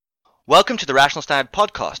Welcome to the Rational Standard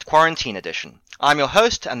Podcast, Quarantine Edition. I'm your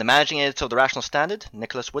host and the managing editor of the Rational Standard,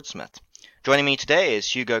 Nicholas Woodsmith. Joining me today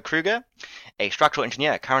is Hugo Kruger, a structural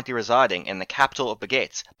engineer currently residing in the capital of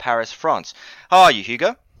baguettes, Paris, France. How are you,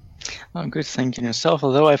 Hugo? I'm good, thank you. Yourself,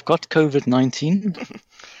 although I've got COVID-19,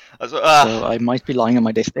 so I might be lying on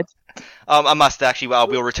my deathbed. I must actually,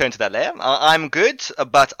 we'll return to that later. I'm good,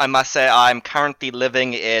 but I must say I'm currently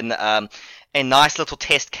living in a nice little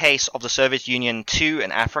test case of the Soviet Union 2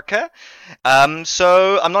 in Africa.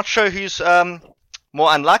 So I'm not sure who's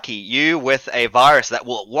more unlucky, you with a virus that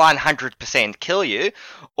will 100% kill you,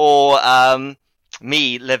 or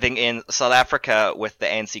me living in South Africa with the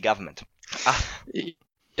ANC government.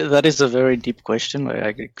 That is a very deep question.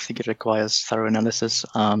 I think it requires thorough analysis.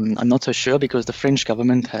 I'm not so sure because the French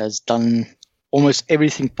government has done almost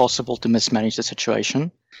everything possible to mismanage the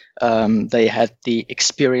situation. They had the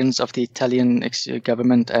experience of the Italian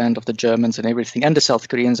government and of the Germans and everything, and the South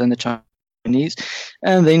Koreans and the Chinese,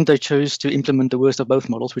 and then they chose to implement the worst of both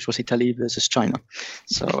models, which was Italy versus China.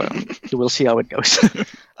 So we'll see how it goes.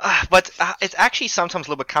 But it's actually sometimes a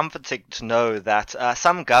little bit comforting to know that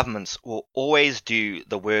some governments will always do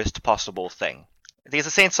the worst possible thing. There's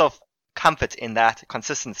a sense of comfort in that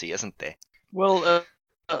consistency, isn't there? Well,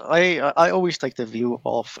 I always take the view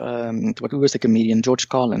of who was the comedian, George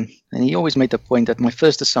Carlin, and he always made the point that my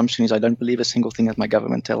first assumption is I don't believe a single thing that my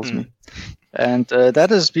government tells me. And that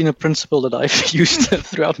has been a principle that I've used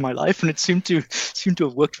throughout my life, and it seemed to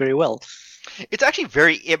have worked very well. It's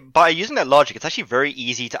actually by using that logic, it's actually very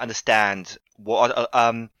easy to understand what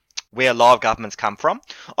where a lot of governments come from.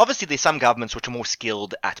 Obviously, there's some governments which are more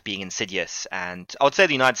skilled at being insidious, and I would say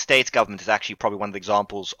the United States government is actually probably one of the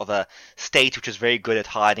examples of a state which is very good at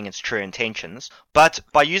hiding its true intentions. But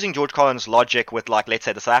by using George Carlin's logic with, like, let's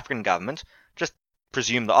say the South African government, just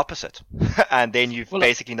presume the opposite, and then you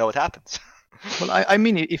basically know what happens. Well, I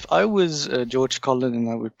mean, if I was George Carlin and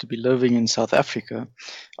I were to be living in South Africa,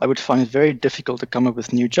 I would find it very difficult to come up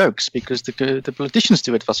with new jokes because the politicians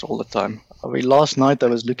do it for us all the time. Last night I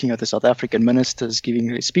was looking at the South African ministers giving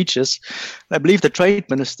their speeches. I believe the trade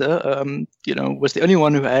minister, was the only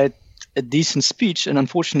one who had a decent speech, and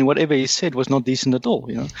unfortunately whatever he said was not decent at all,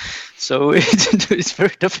 so it's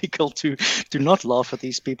very difficult to not laugh at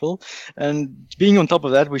these people. And being on top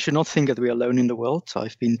of that, we should not think that we are alone in the world.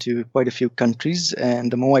 I've been to quite a few countries,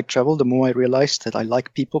 and the more I travel, the more I realize that I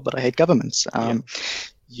like people but I hate governments.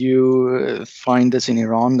 You find this in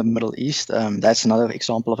Iran, the Middle East. That's another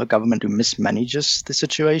example of a government who mismanages the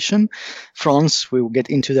situation. France, we will get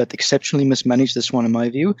into that, exceptionally mismanaged this one in my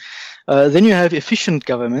view. Then you have efficient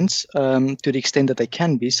governments to the extent that they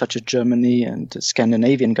can be, such as Germany and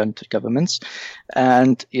Scandinavian governments.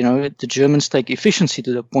 And, the Germans take efficiency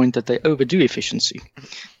to the point that they overdo efficiency.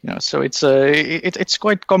 So it's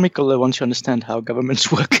quite comical once you understand how governments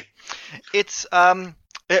work. It's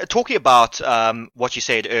talking about what you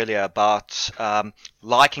said earlier about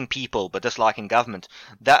liking people but disliking government.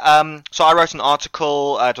 So I wrote an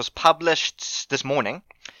article. It was published this morning.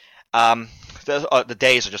 The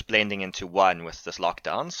days are just blending into one with this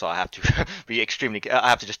lockdown, so I have to I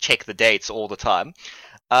have to just check the dates all the time.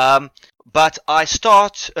 But I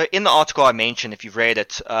start in the article. I mentioned, if you've read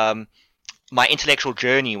it, my intellectual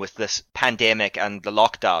journey with this pandemic and the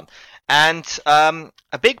lockdown. And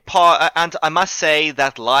a big part, and I must say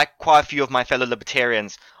that, like quite a few of my fellow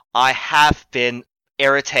libertarians, I have been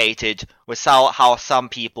irritated with how some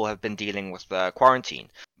people have been dealing with the quarantine.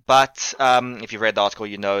 But if you've read the article,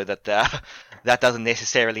 you know that that doesn't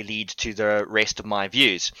necessarily lead to the rest of my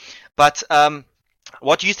views. But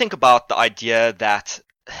what do you think about the idea that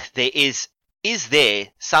there is there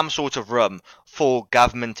some sort of room for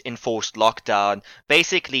government-enforced lockdown,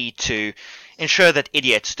 basically to ensure that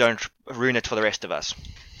idiots don't ruin it for the rest of us?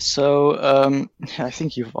 So I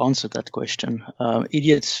think you've answered that question.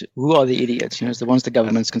 Idiots, who are the idiots? It's the ones the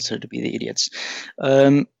governments consider to be the idiots.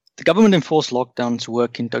 The government-enforced lockdowns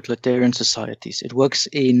work in totalitarian societies. It works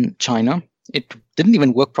in China. It didn't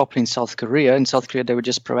even work properly in South Korea. In South Korea, they were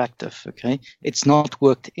just proactive, okay? It's not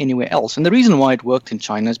worked anywhere else. And the reason why it worked in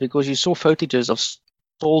China is because you saw footages of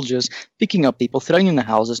soldiers picking up people, throwing in the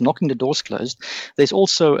houses, knocking the doors closed. There's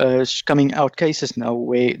also coming out cases now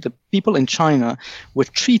where the people in China were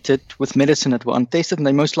treated with medicine that were untested, and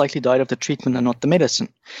they most likely died of the treatment and not the medicine.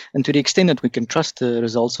 And to the extent that we can trust the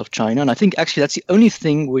results of China, and I think actually that's the only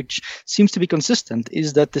thing which seems to be consistent,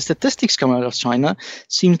 is that the statistics coming out of China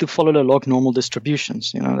seem to follow the log normal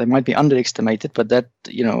distributions. They might be underestimated, but that,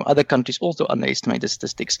 other countries also underestimate the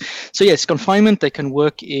statistics. So yes, confinement, they can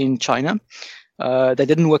work in China. They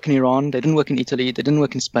didn't work in Iran. They didn't work in Italy. They didn't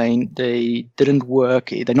work in Spain. They didn't work.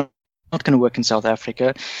 They're not going to work in South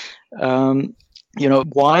Africa.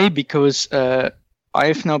 Why? Because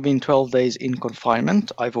I've now been 12 days in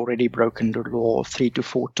confinement. I've already broken the law 3 to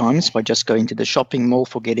 4 times by just going to the shopping mall,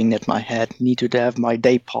 forgetting that I needed to have my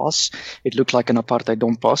day pass. It looked like an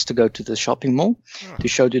apartheid pass to go to the shopping mall to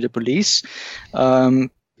show to the police.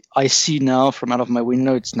 I see now from out of my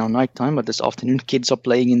window, it's now nighttime, but this afternoon, kids are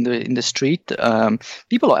playing in the street.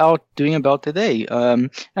 People are out doing about their day,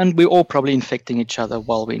 and we're all probably infecting each other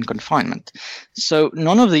while we're in confinement. So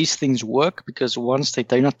none of these things work because once they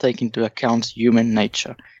do not take into account human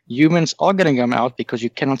nature. Humans are going to come out because you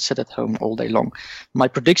cannot sit at home all day long. My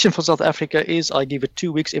prediction for South Africa is I give it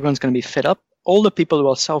 2 weeks, everyone's going to be fed up. All the people who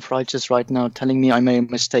are self-righteous right now telling me I made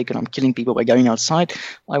a mistake and I'm killing people by going outside,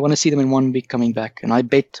 I want to see them in 1 week coming back. And I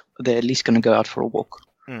bet they're at least going to go out for a walk.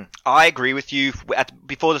 I agree with you.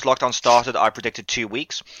 Before this lockdown started, I predicted 2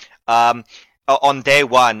 weeks. On day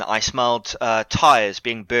one, I smelled tires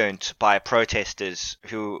being burnt by protesters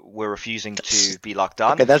who were refusing to be locked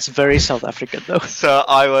down. Okay, that's very South African, though. So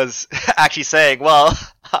I was actually saying, well,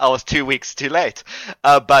 I was 2 weeks too late.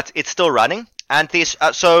 But it's still running. And this,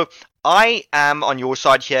 so I am on your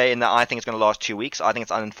side here in that I think it's going to last 2 weeks. I think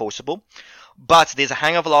it's unenforceable. But there's a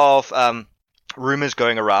hang of a lot of rumors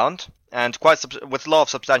going around, and with a lot of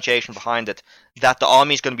substantiation behind it, that the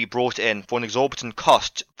army is going to be brought in for an exorbitant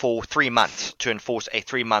cost for 3 months to enforce a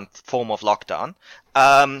 3-month form of lockdown.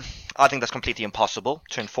 I think that's completely impossible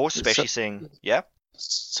to enforce, especially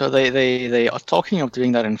So they are talking of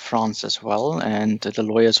doing that in France as well, and the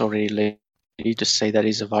lawyers already to say that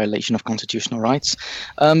is a violation of constitutional rights.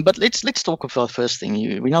 But let's talk about the first thing.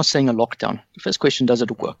 We're now saying a lockdown. The first question, does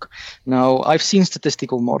it work? Now, I've seen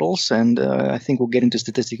statistical models, and I think we'll get into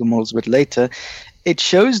statistical models a bit later. It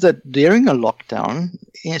shows that during a lockdown,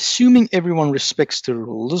 assuming everyone respects the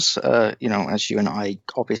rules, as you and I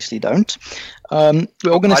obviously don't,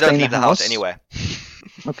 we're all going to stay in the house. I don't leave the house anyway.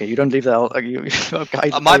 Okay, you don't leave the house.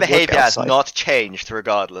 Okay, my behavior has not changed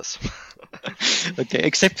regardless. Okay,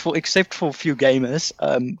 except for a few gamers,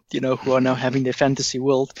 who are now having their fantasy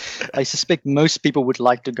world. I suspect most people would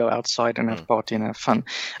like to go outside and have party and have fun.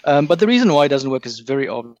 But the reason why it doesn't work is very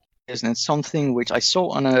obvious, and it's something which I saw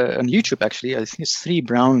on YouTube actually. I think it's 3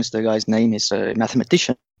 Brown is the guy's name, is a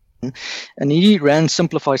mathematician. And he ran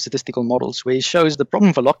simplified statistical models where he shows the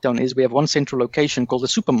problem for lockdown is we have one central location called the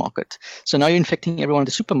supermarket. So now you're infecting everyone in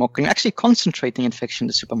the supermarket. You're actually concentrating infection in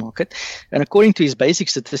the supermarket. And according to his basic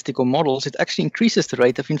statistical models, it actually increases the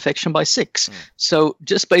rate of infection by 6. So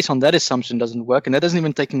just based on that assumption doesn't work. And that doesn't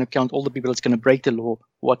even take into account all the people that's going to break the law,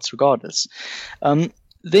 what's regardless.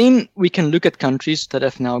 Then we can look at countries that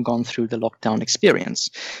have now gone through the lockdown experience.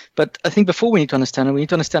 But I think before we need to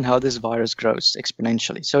understand how this virus grows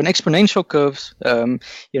exponentially. So an exponential curve,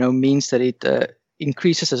 means that it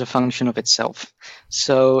increases as a function of itself.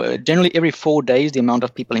 So generally every 4 days, the amount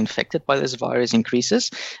of people infected by this virus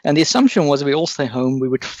increases. And the assumption was if we all stay home, we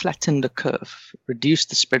would flatten the curve, reduce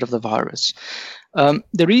the spread of the virus.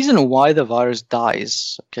 The reason why the virus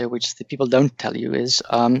dies, which the people don't tell you, is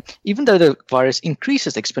even though the virus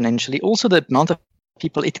increases exponentially, also the amount of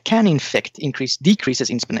people it can infect decreases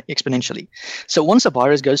exponentially. So once a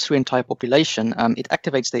virus goes through entire population, it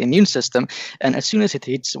activates the immune system, and as soon as it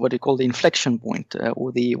hits what we call the inflection point,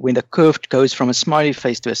 when the curve goes from a smiley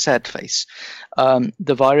face to a sad face,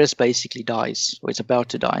 the virus basically dies, or it's about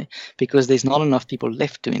to die, because there's not enough people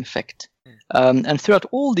left to infect. And throughout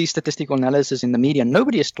all these statistical analysis in the media,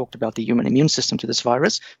 nobody has talked about the human immune system to this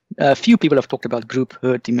virus. Few people have talked about group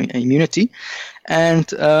herd immunity. And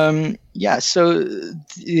so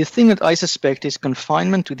the thing that I suspect is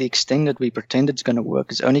confinement, to the extent that we pretend it's going to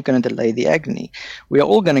work, is only going to delay the agony. We are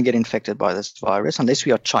all going to get infected by this virus, unless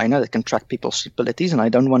we are China that can track people's abilities. And I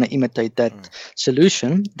don't want to imitate that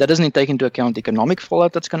solution. That doesn't take into account economic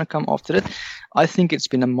fallout that's going to come after it. I think it's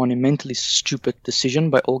been a monumentally stupid decision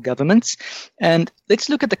by all governments. And let's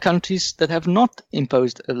look at the countries that have not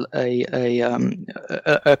imposed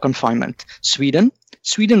a confinement.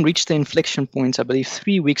 Sweden reached the inflection points, I believe,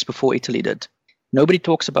 3 weeks before Italy did. Nobody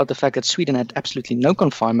talks about the fact that Sweden had absolutely no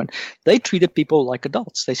confinement. They treated people like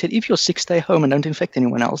adults. They said, if you're sick, stay home and don't infect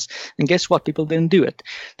anyone else. And guess what? People didn't do it.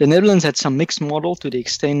 The Netherlands had some mixed model to the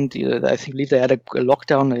extent, I believe they had a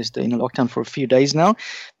lockdown. They're in a lockdown for a few days now.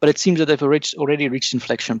 But it seems that they've already reached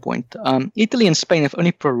inflection point. Italy and Spain have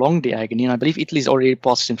only prolonged the agony, and I believe Italy's already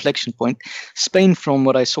past its inflection point. Spain, from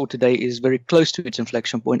what I saw today, is very close to its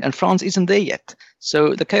inflection point, and France isn't there yet.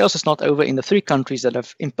 So the chaos is not over in the 3 countries that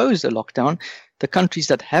have imposed a lockdown. The countries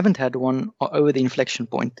that haven't had one are over the inflection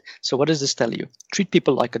point. So what does this tell you? Treat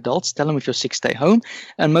people like adults. Tell them if you're sick, stay home.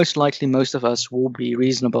 And most likely, most of us will be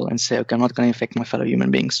reasonable and say, okay, I'm not going to infect my fellow human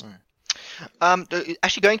beings.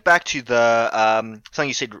 Actually, going back to the something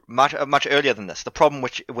you said much earlier than this, the problem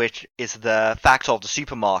which is the fact of the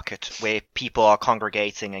supermarket where people are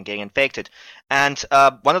congregating and getting infected, and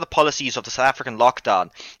one of the policies of the South African lockdown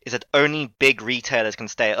is that only big retailers can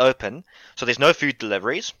stay open. So there's no food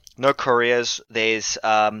deliveries, no couriers. There's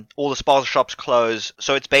all the spaza shops close,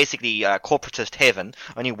 so it's basically corporatist heaven.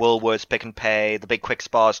 Only Woolworths, Pick and Pay, the big quick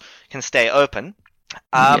spas can stay open.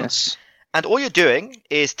 Yes. And all you're doing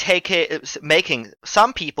is making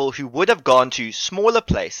some people who would have gone to smaller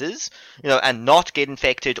places, and not get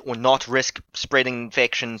infected or not risk spreading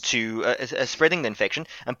infection spreading the infection,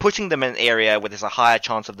 and putting them in an area where there's a higher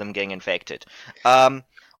chance of them getting infected.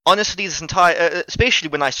 Honestly, this entire, especially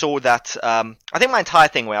when I saw that, I think my entire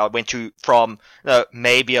thing where I went to from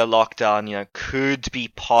maybe a lockdown, could be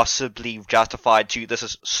possibly justified to this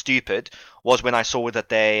is stupid, was when I saw that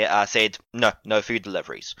they said no food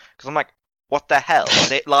deliveries, because I'm like, what the hell?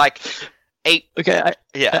 They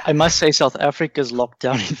I must say South Africa's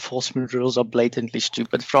lockdown enforcement rules are blatantly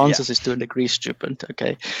stupid. France's is to a degree stupid.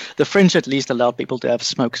 Okay, the French at least allowed people to have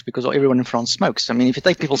smokes because everyone in France smokes. I mean, if you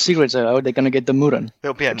take people's cigarettes out, they're going to get the murren.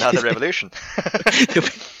 There'll be another revolution.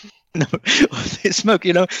 No, they smoke.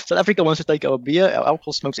 South Africa wants to take our beer, our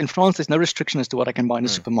alcohol smokes. In France, there's no restriction as to what I can buy in the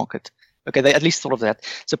supermarket. Okay, they at least thought of that.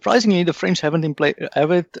 Surprisingly, the French haven't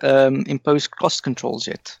imposed cost controls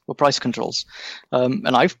yet, or price controls. And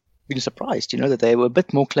I've been surprised, that they were a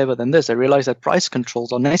bit more clever than this. They realized that price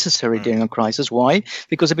controls are necessary during a crisis. Why?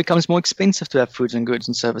 Because it becomes more expensive to have foods and goods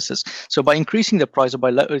and services. So by increasing the price or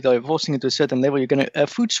by forcing it to a certain level, you're going to have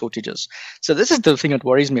food shortages. So this is the thing that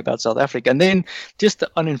worries me about South Africa. And then just the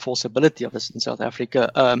unenforceability of this in South Africa.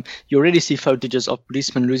 You already see footages of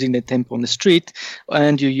policemen losing their temper on the street,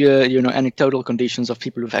 and you hear, anecdotal conditions of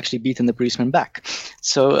people who've actually beaten the policeman back.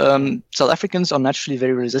 So South Africans are naturally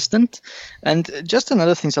very resistant. And just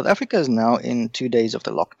another thing, South Africa is now in 2 days of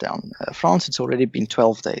the lockdown. France, it's already been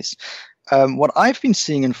 12 days. What I've been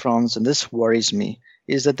seeing in France, and this worries me,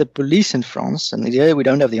 is that the police in France, and here we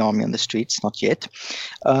don't have the army on the streets, not yet,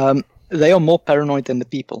 they are more paranoid than the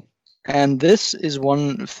people. And this is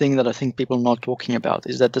one thing that I think people are not talking about,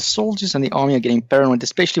 is that the soldiers and the army are getting paranoid,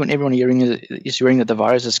 especially when everyone is hearing that the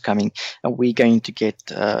virus is coming and we're going to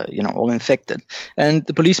get, all infected. And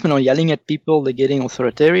the policemen are yelling at people. They're getting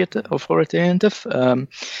authoritative.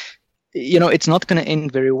 It's not going to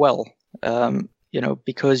end very well,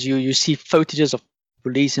 because you see footages of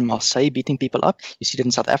police in Marseille beating people up. You see it in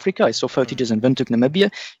South Africa. I saw footages in Windhoek,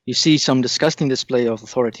 Namibia. You see some disgusting display of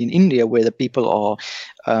authority in India where the people are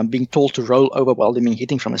being told to roll over while they're being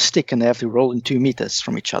hitting from a stick, and they have to roll in 2 meters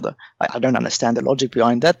from each other. I don't understand the logic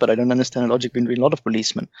behind that, but I don't understand the logic behind a lot of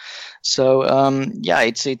policemen. So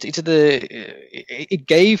it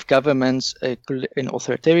gave governments and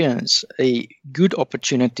authoritarians a good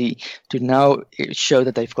opportunity to now show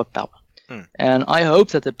that they've got power. And I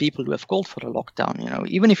hope that the people who have called for a lockdown,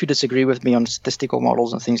 even if you disagree with me on statistical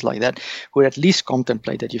models and things like that, would at least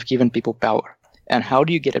contemplate that you've given people power. And how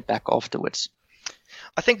do you get it back afterwards?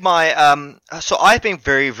 I think so I've been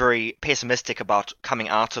very, very pessimistic about coming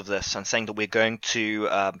out of this and saying that we're going to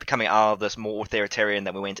be coming out of this more authoritarian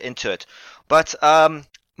than we went into it. But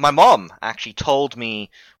my mom actually told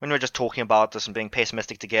me, when we were just talking about this and being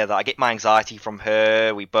pessimistic together, I get my anxiety from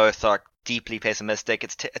her. We both are deeply pessimistic.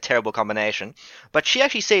 It's a terrible combination. But she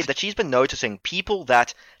actually said that she's been noticing people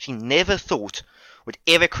that she never thought would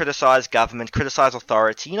ever criticize government, criticize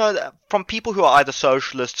authority, from people who are either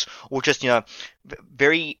socialists or just,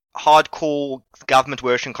 very hardcore government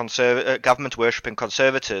worshipping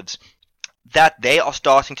conservatives, that they are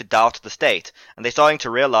starting to doubt the state, and they're starting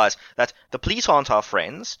to realize that the police aren't our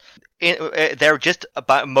friends. They're just a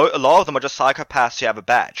lot of them are just psychopaths who have a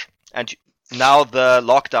badge, and now the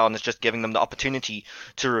lockdown is just giving them the opportunity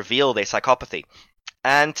to reveal their psychopathy.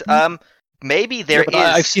 And maybe there is...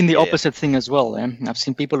 I've seen the opposite thing as well. I've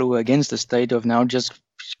seen people who are against the state who have now just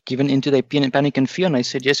given into their panic and fear, and they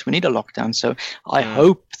said, yes, we need a lockdown. So I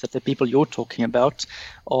hope that the people you're talking about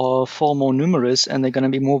are far more numerous, and they're going to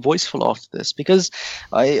be more voiceful after this. Because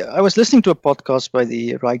I was listening to a podcast by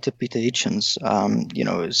the writer Peter Hitchens,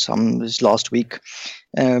 this last week.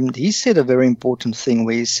 He said a very important thing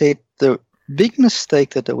where he said the big mistake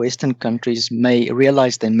that the Western countries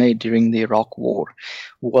realized they made during the Iraq War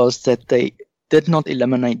was that they did not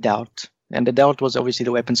eliminate doubt. And the doubt was obviously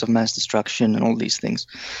the weapons of mass destruction and all these things.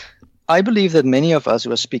 I believe that many of us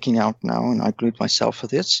who are speaking out now, and I include myself for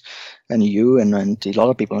this, and you and a lot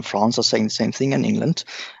of people in France are saying the same thing, in England,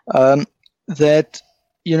 that,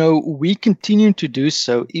 we continue to do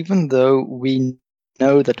so even though we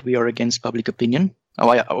know that we are against public opinion.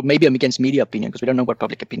 Or maybe I'm against media opinion because we don't know what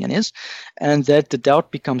public opinion is, and that the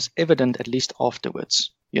doubt becomes evident at least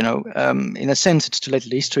afterwards. In a sense, it's to let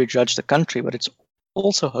history judge the country, but it's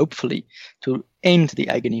also hopefully to end the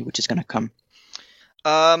agony which is going to come.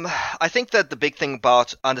 I think that the big thing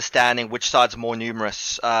about understanding which side's more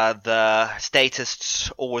numerous, the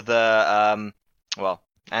statists or the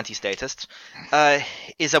anti-statists,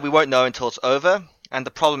 is that we won't know until it's over. And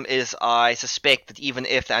the problem is, I suspect that even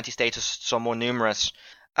if the anti-statists are more numerous,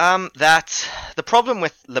 that the problem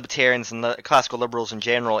with libertarians and the classical liberals in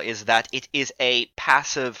general is that it is a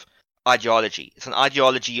passive ideology. It's an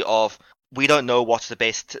ideology of we don't know what's the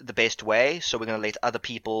best way, so we're going to let other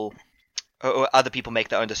people make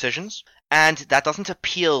their own decisions, and that doesn't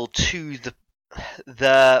appeal to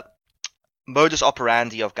the modus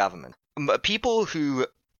operandi of government. People who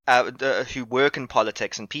work in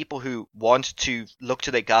politics and people who want to look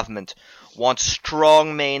to their government want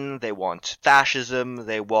strong men, they want fascism,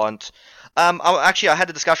 they want... I had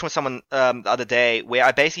a discussion with someone the other day where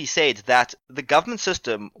I basically said that the government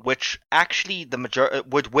system, which actually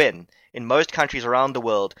would win in most countries around the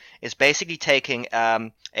world, is basically taking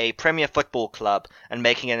a premier football club and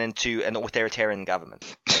making it into an authoritarian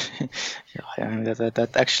government. That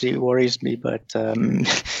actually worries me, but I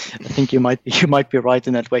think you might be right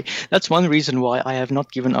in that way. That's one reason why I have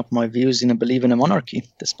not given up my views in a belief in a monarchy,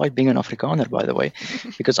 despite being an Afrikaner, by the way,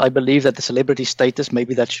 because I believe that the celebrity status,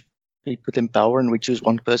 maybe that should be put in power, and we choose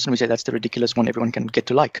one person. We say that's the ridiculous one everyone can get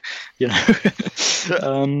to like.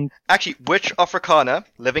 Actually, which Afrikaner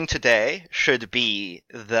living today should be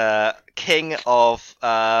the king of?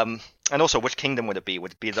 And also, which kingdom would it be?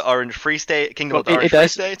 Would it be the Orange Free State, Kingdom of the Orange Free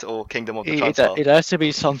State, or Kingdom of the Transvaal? It has to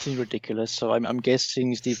be something ridiculous. So I'm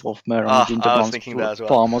guessing Steve Hofmeyr on Ginger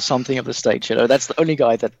Farm or something of the stage. That's the only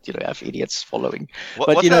guy that have idiots following.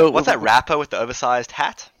 What's that rapper with the oversized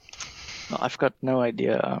hat? I've got no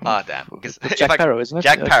idea. Damn! Jack Sparrow, isn't it?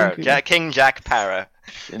 Jack Sparrow, King Jack Sparrow.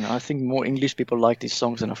 I think more English people like these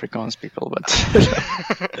songs than Afrikaans people,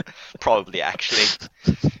 but probably actually.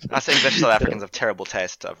 I think that South Africans have terrible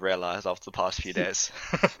taste. I've realized after the past few days.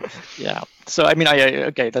 Yeah. So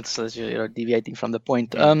that's deviating from the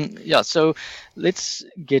point. So let's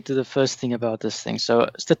get to the first thing about this thing. So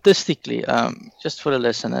statistically, just for the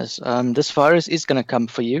listeners, this virus is going to come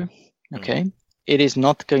for you. Okay. Mm. It is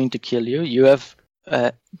not going to kill you. You have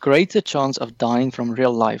a greater chance of dying from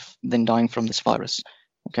real life than dying from this virus.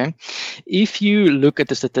 Okay. If you look at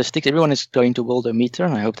the statistics, everyone is going to Worldometer,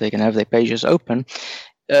 and I hope they can have their pages open.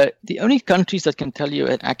 The only countries that can tell you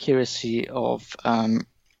an accuracy of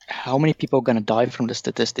how many people are going to die from the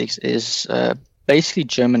statistics is basically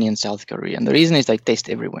Germany and South Korea. And the reason is they test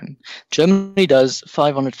everyone. Germany does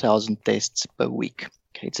 500,000 tests per week.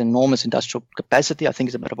 Okay, it's enormous industrial capacity. I think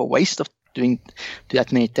it's a bit of a waste of doing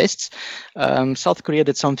that many tests. South Korea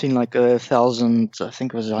did something like 1,000, I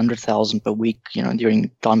think it was 100,000 per week,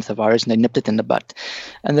 during time of the virus, and they nipped it in the bud.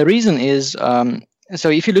 And the reason is, so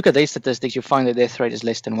if you look at their statistics, you find that death rate is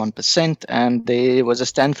less than 1%. And there was a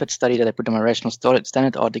Stanford study that I put in my Rational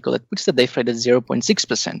Standard article that puts the death rate at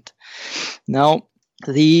 0.6%. Now,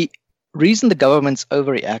 the reason the governments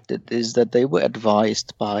overreacted is that they were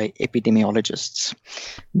advised by epidemiologists.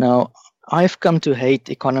 Now, I've come to hate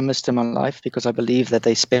economists in my life because I believe that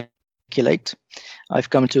they speculate. I've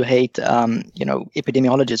come to hate,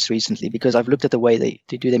 epidemiologists recently because I've looked at the way they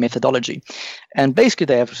do their methodology. And basically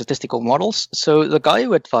they have statistical models. So the guy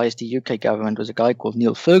who advised the UK government was a guy called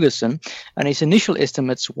Neil Ferguson, and his initial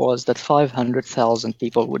estimates was that 500,000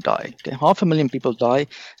 people would die. Okay, 500,000 people die.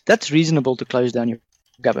 That's reasonable to close down your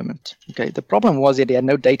government. Okay, the problem was that he had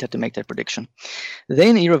no data to make that prediction.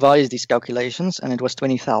 Then he revised these calculations, and it was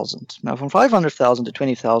 20,000. Now, from 500,000 to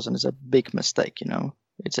 20,000 is a big mistake.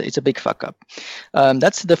 It's a big fuck up.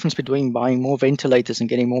 That's the difference between buying more ventilators and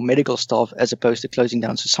getting more medical staff as opposed to closing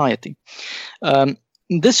down society.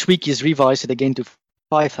 This week he's revised it again to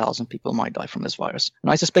 5,000 people might die from this virus.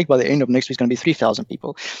 And I suspect by the end of next week it's going to be 3,000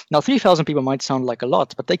 people. Now, 3,000 people might sound like a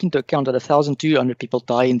lot, but take into account that 1,200 people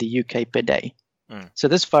die in the UK per day. So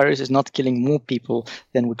this virus is not killing more people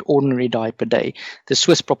than would ordinarily die per day. The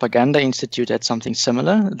Swiss Propaganda Institute had something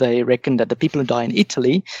similar. They reckon that the people who die in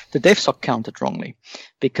Italy, the deaths are counted wrongly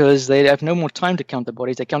because they have no more time to count the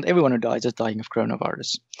bodies. They count everyone who dies as dying of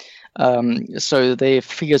coronavirus. So their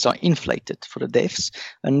figures are inflated for the deaths.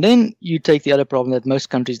 And then you take the other problem that most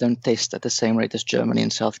countries don't test at the same rate as Germany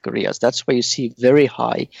and South Korea. So that's where you see very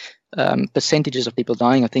high percentages of people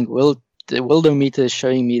dying. I think the Worldometer is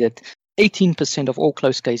showing me that 18% of all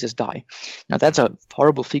close cases die. Now, that's a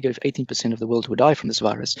horrible figure if 18% of the world would die from this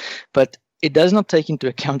virus. But it does not take into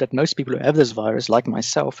account that most people who have this virus, like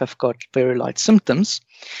myself, have got very light symptoms.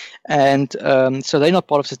 And so they're not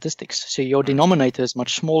part of statistics. So your denominator is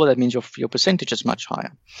much smaller. That means your percentage is much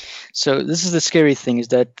higher. So this is the scary thing, is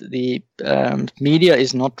that the media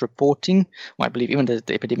is not reporting. Well, I believe even the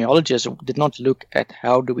epidemiologists did not look at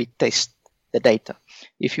how do we test the data.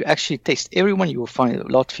 If you actually test everyone, you will find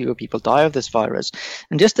a lot fewer people die of this virus.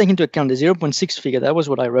 And just take into account the 0.6 figure, that was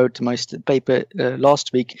what I wrote in my paper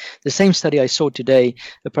last week. The same study I saw today,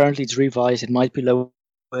 apparently it's revised, it might be lower,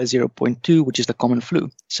 0.2, which is the common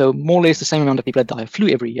flu. So more or less the same amount of people that die of flu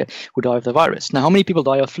every year who die of the virus. Now, how many people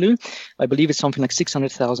die of flu? I believe it's something like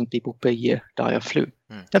 600,000 people per year die of flu.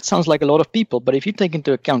 That sounds like a lot of people, but if you take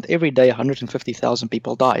into account every day 150,000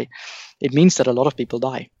 people die, it means that a lot of people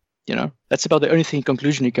die. You know, that's about the only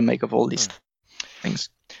conclusion you can make of all these things.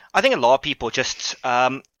 I think a lot of people just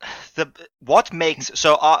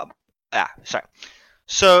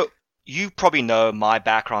So you probably know my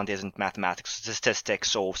background isn't mathematics,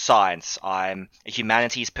 statistics, or science. I'm a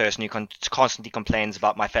humanities person who constantly complains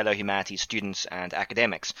about my fellow humanities students and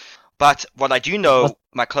academics. But what I do know,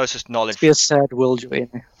 my closest knowledge... It's be a sad world you're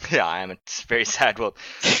in. Yeah, I am. It's a very sad world.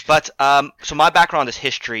 But so my background is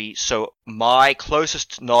history. So my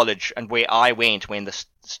closest knowledge and where I went when I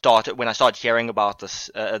started hearing about this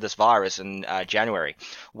virus in January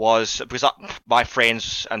was because my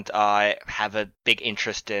friends and I have a big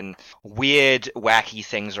interest in weird, wacky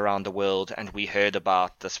things around the world, and we heard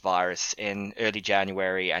about this virus in early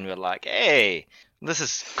January, and we were like, hey,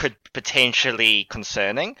 this could potentially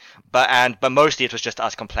concerning, but mostly it was just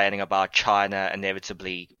us complaining about China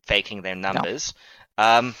inevitably faking their numbers.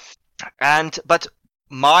 No. But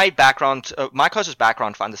my closest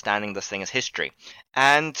background for understanding this thing is history,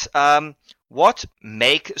 and so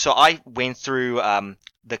I went through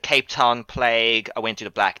the Cape Town plague. I went through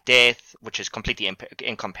the Black Death, which is completely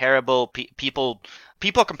incomparable. People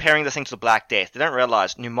are comparing this thing to the Black Death. They don't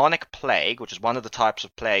realize pneumonic plague, which is one of the types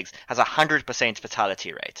of plagues, has a 100%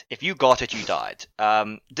 fatality rate. If you got it, you died.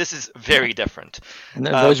 This is very different. And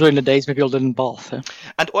those were in the days when people didn't bath. Huh?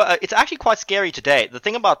 And it's actually quite scary today. The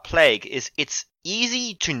thing about plague is it's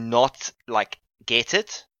easy to not get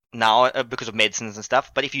it now because of medicines and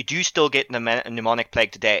stuff, but if you do still get pneumonic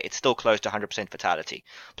plague today, it's still close to 100% fatality.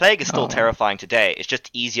 Plague is still terrifying today. It's just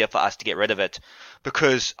easier for us to get rid of it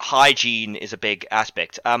because hygiene is a big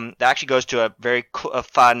aspect. That actually goes to a very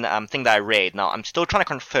fun thing that I read. Now, I'm still trying to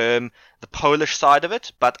confirm the Polish side of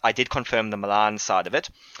it, but I did confirm the Milan side of it.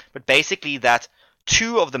 But basically that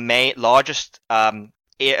two of the largest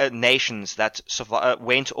nations that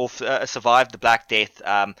survived the Black Death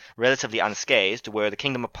relatively unscathed were the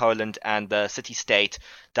Kingdom of Poland and the city-state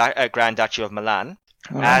Grand Duchy of Milan.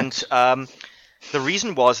 Right. And the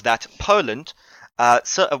reason was that Poland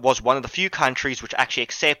was one of the few countries which actually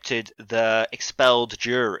accepted the expelled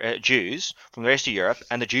Jews from the rest of Europe,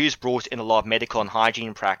 and the Jews brought in a lot of medical and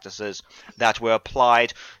hygiene practices that were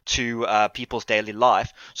applied to people's daily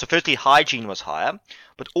life. So firstly, hygiene was higher,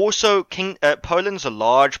 but also Poland's a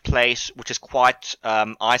large place which is quite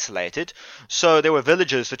isolated. So there were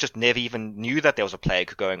villages that just never even knew that there was a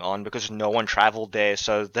plague going on because no one traveled there.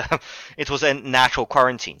 So it was a natural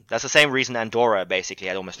quarantine. That's the same reason Andorra basically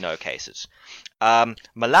had almost no cases.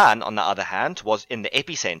 Milan, on the other hand, was in the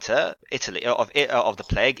epicenter, Italy, of the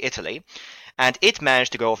plague, Italy, and it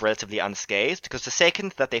managed to go off relatively unscathed because the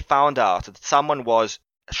second that they found out that someone was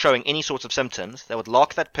showing any sorts of symptoms, they would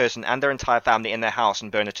lock that person and their entire family in their house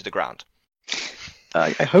and burn it to the ground.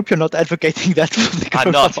 I hope you're not advocating that for the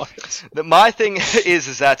coronavirus. I'm not. My thing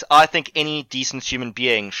is that I think any decent human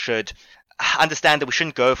being should understand that we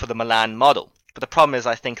shouldn't go for the Milan model. But the problem is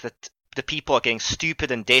I think that the people are getting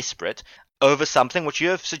stupid and desperate over something which you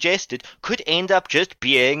have suggested could end up just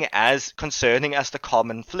being as concerning as the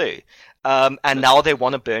common flu. And now they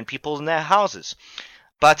want to burn people in their houses.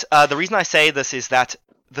 But the reason I say this is that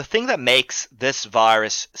the thing that makes this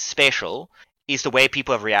virus special is the way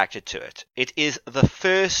people have reacted to it. It is the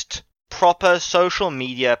first proper social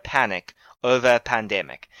media panic over a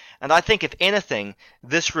pandemic. And I think, if anything,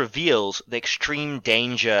 this reveals the extreme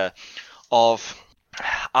danger of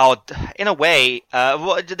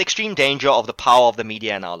the extreme danger of the power of the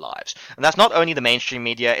media in our lives. And that's not only the mainstream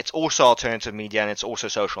media, it's also alternative media, and it's also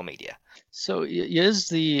social media. So here's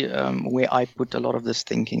the where I put a lot of this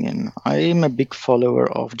thinking in. I'm a big follower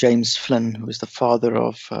of James Flynn, who is the father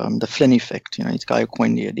of the Flynn effect. You know, he's the guy who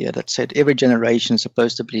coined the idea that said every generation is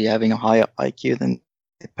supposed to be having a higher IQ than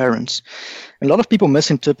parents. And a lot of people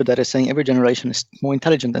misinterpret that as saying every generation is more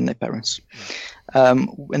intelligent than their parents.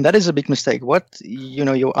 And that is a big mistake. What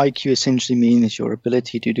your IQ essentially means is your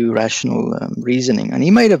ability to do rational reasoning. And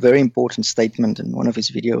he made a very important statement in one of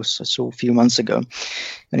his videos I saw a few months ago.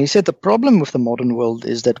 And he said the problem with the modern world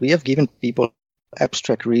is that we have given people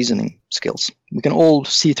abstract reasoning skills. We can all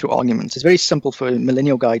see through arguments. It's very simple for a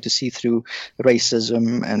millennial guy to see through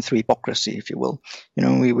racism and through hypocrisy, if you will.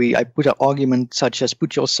 I put an argument such as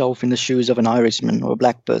put yourself in the shoes of an Irishman or a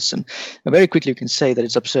black person. And very quickly you can say that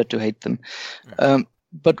it's absurd to hate them.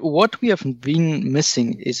 But what we have been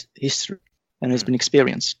missing is history and has been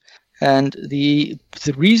experience. And the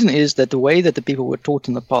reason is that the way that the people were taught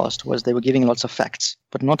in the past was they were giving lots of facts,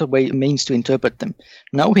 but not a means to interpret them.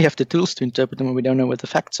 Now we have the tools to interpret them and we don't know what the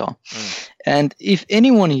facts are. And if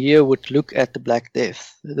anyone here would look at the Black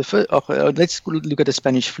Death, let's look at the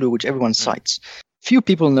Spanish flu, which everyone cites. Few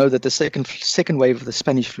people know that the second wave of the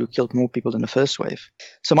Spanish flu killed more people than the first wave.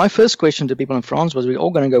 So my first question to people in France was, we're all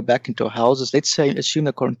going to go back into our houses. Let's assume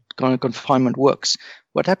that confinement works.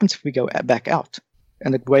 What happens if we go back out?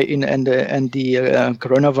 And the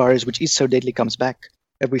coronavirus, which is so deadly, comes back.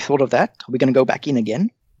 Have we thought of that? Are we going to go back in again?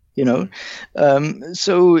 So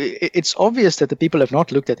it's obvious that the people have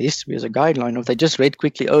not looked at history as a guideline, or they just read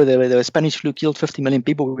quickly, the Spanish flu killed 50 million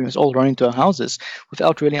people, we must all run into our houses,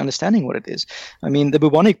 without really understanding what it is. I mean, the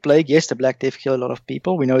bubonic plague, yes, the Black Death killed a lot of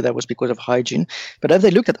people. We know that was because of hygiene. But have they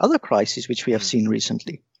looked at other crises which we have seen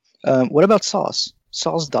recently? What about SARS?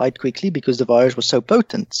 SARS died quickly because the virus was so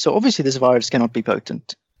potent. So obviously this virus cannot be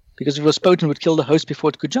potent, because if it was potent, it would kill the host before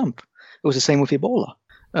it could jump. It was the same with Ebola.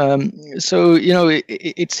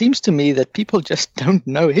 It seems to me that people just don't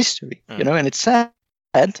know history, and it's sad.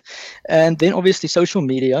 And then obviously social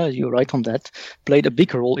media, you're right on that, played a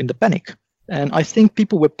big role in the panic. And I think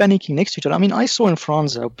people were panicking next to each other. I mean, I saw in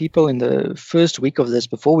France how people in the first week of this,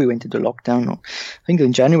 before we went into lockdown, or I think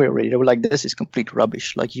in January already, they were like, this is complete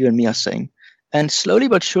rubbish, like you and me are saying. And slowly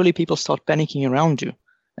but surely people start panicking around you.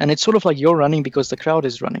 And it's sort of like you're running because the crowd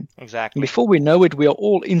is running. Exactly. And before we know it, we are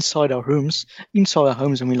all inside our homes,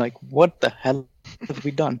 and we're like, what the hell have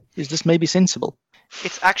we done? Is this maybe sensible?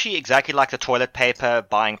 It's actually exactly like the toilet paper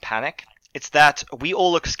buying panic. It's that we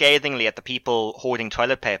all look scathingly at the people hoarding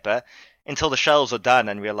toilet paper until the shelves are done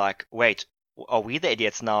and we're like, wait, are we the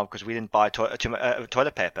idiots now because we didn't buy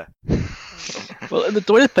toilet paper? Well, the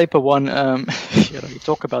toilet paper one, you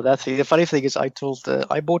talk about that thing. The funny thing is, I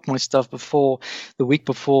bought my stuff the week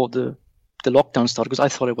before the lockdown started, because I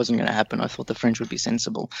thought it wasn't going to happen. I thought the French would be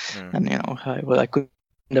sensible, and I couldn't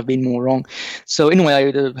have been more wrong. So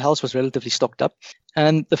anyway, the house was relatively stocked up,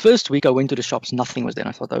 and the first week I went to the shops, nothing was there.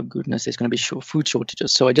 I thought, oh goodness, there's going to be food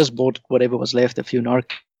shortages. So I just bought whatever was left, a few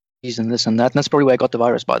narkies and this and that. And that's probably where I got the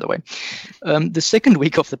virus, by the way. The second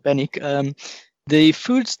week of the panic, the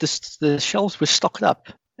foods, the shelves were stocked up,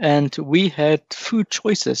 and we had food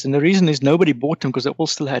choices. And the reason is nobody bought them because they all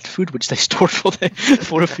still had food which they stored for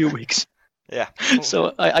a few weeks. Yeah.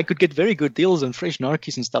 So I could get very good deals on fresh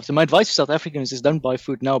narkies and stuff. So my advice to South Africans is don't buy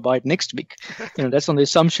food now, buy it next week. That's on the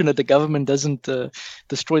assumption that the government doesn't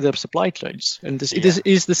destroy their supply chains. And it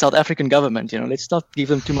is the South African government. Let's not give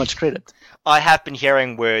them too much credit. I have been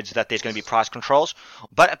hearing words that there's going to be price controls,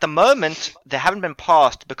 but at the moment they haven't been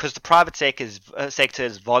passed because the private sector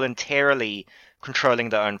is voluntarily controlling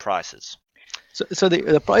their own prices. So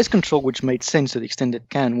the price control, which made sense to the extent it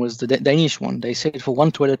can, was the Danish one. They said for one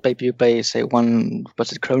toilet paper you pay, say,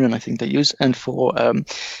 kronen, I think they use, and for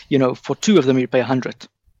for two of them you pay 100,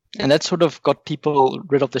 and that sort of got people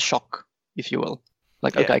rid of the shock, if you will.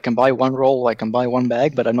 Like, okay, I can buy one roll, I can buy one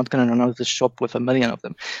bag, but I'm not going to run out of the shop with 1 million of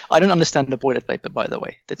them. I don't understand the toilet paper, by the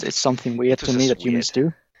way. It's something weird to me that humans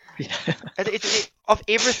do. Yeah. Of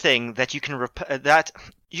everything that you can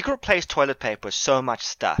replace toilet paper with so much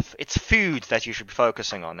stuff. It's food that you should be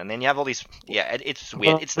focusing on, and then you have all these. Yeah, it's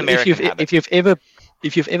weird. Well, it's an American habit.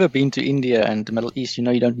 If you've ever been to India and the Middle East,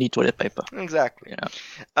 you don't need toilet paper. Exactly.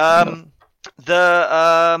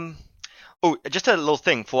 Just a little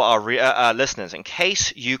thing for our listeners, in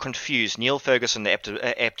case you confuse Neil Ferguson, the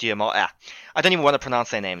epidemiologist. I don't even want to pronounce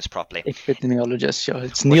their names properly. Epidemiologist, sure.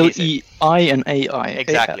 It's Neil E.I. and A.I.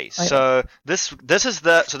 Exactly. So this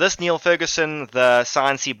Neil Ferguson, the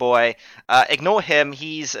sciencey boy. Ignore him.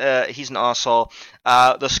 He's an arsehole.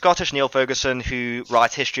 The Scottish Neil Ferguson, who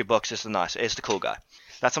writes history books, is the cool guy.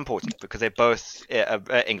 That's important because they're both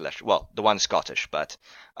English. Well, the one's Scottish, but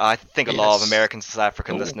I think a lot of American and South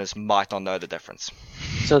African listeners might not know the difference.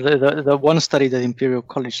 So the one studied at Imperial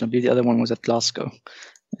College, I believe the other one was at Glasgow.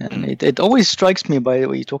 And it always strikes me by the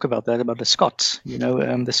way you talk about that, about the Scots.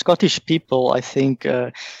 The Scottish people, I think,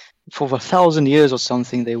 for 1,000 years or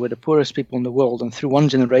something, they were the poorest people in the world. And through one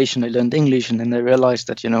generation, they learned English, and then they realized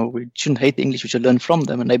that, we shouldn't hate the English, we should learn from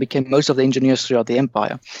them. And they became most of the engineers throughout the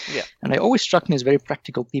empire. Yeah. And they always struck me as very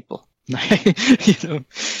practical people.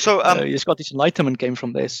 So Scottish Enlightenment came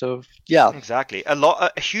from there. So yeah, exactly.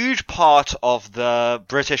 A huge part of the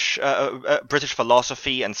British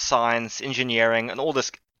philosophy and science, engineering, and all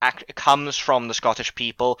this comes from the Scottish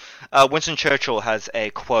people. Winston Churchill has a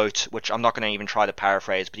quote, which I'm not going to even try to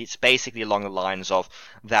paraphrase, but it's basically along the lines of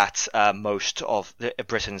that most of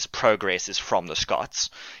Britain's progress is from the Scots.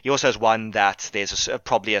 He also has one that there's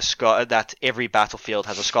probably a Scot that every battlefield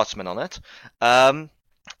has a Scotsman on it.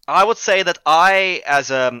 I would say that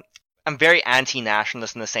I'm very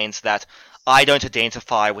anti-nationalist in the sense that I don't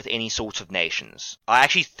identify with any sort of nations. I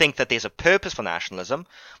actually think that there's a purpose for nationalism,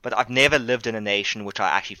 but I've never lived in a nation which I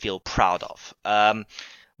actually feel proud of.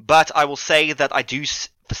 But I will say that I do,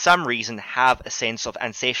 for some reason, have a sense of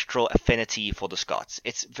ancestral affinity for the Scots.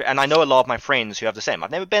 And I know a lot of my friends who have the same.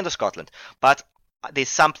 I've never been to Scotland, but there's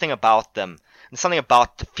something about them. And something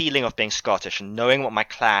about the feeling of being Scottish and knowing what my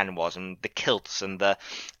clan was and the kilts and the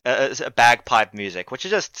bagpipe music, which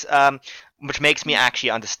is just which makes me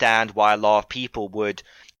actually understand why a lot of people would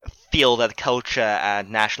feel that culture and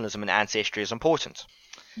nationalism and ancestry is important.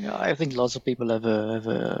 Yeah, I think lots of people have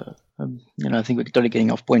I think we're totally getting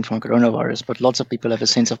off point from coronavirus, but lots of people have a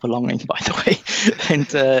sense of belonging, by the way. And,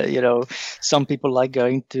 some people like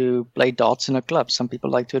going to play darts in a club. Some people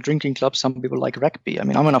like to a drinking club. Some people like rugby. I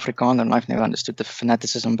mean, I'm an Afrikaner and I've never understood the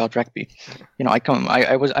fanaticism about rugby.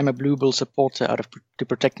 I'm a Blue Bull supporter to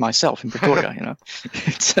protect myself in Pretoria,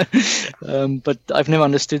 but I've never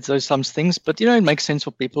understood some things. But, it makes sense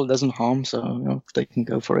for people. It doesn't harm. So, they can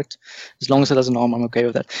go for it. As long as it doesn't harm, I'm okay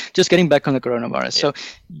with that. Just getting back on the coronavirus. Yeah. So,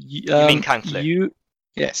 you mean Kung Flu?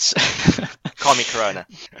 Yes. Call me Corona.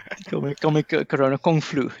 Call me Corona, Kung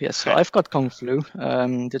Flu. Yes, so I've got Kung Flu.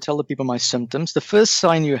 To tell the people my symptoms, the first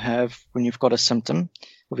sign you have when you've got a symptom,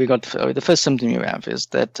 the first symptom you have is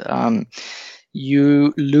that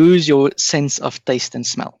you lose your sense of taste and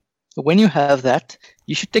smell. When you have that,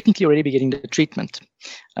 you should technically already be getting the treatment.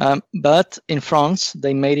 But in France,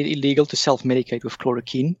 they made it illegal to self-medicate with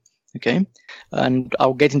chloroquine. Okay, and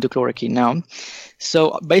I'll get into chloroquine now.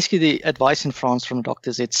 So basically the advice in France from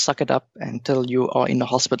doctors is suck it up until you are in the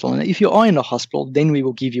hospital. And if you are in the hospital, then we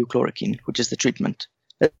will give you chloroquine, which is the treatment,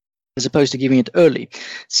 as opposed to giving it early.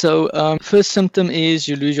 So first symptom is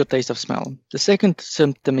you lose your taste of smell. The second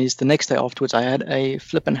symptom is the next day afterwards, I had a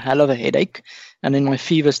flippin' hell of a headache, and then my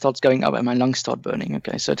fever starts going up and my lungs start burning.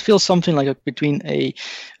 Okay, so it feels something like between a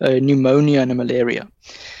pneumonia and a malaria.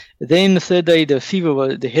 Then the third day,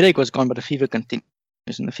 the headache was gone, but the fever continues.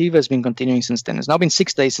 And the fever has been continuing since then. It's now been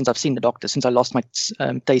 6 days since I've seen the doctor, since I lost my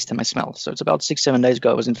taste and my smell. So it's about 6-7 days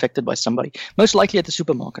ago I was infected by somebody, most likely at the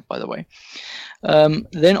supermarket, by the way.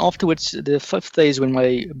 Then afterwards, the fifth day is when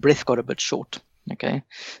my breath got a bit short. Okay,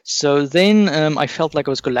 so then I felt like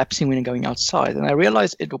I was collapsing when going outside, and I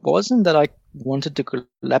realized it wasn't that I wanted to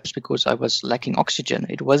collapse because I was lacking oxygen.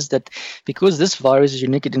 It was that because this virus is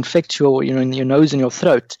unique, it infects your nose and your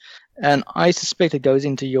throat, and I suspect it goes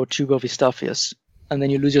into your tube of esophagus, and then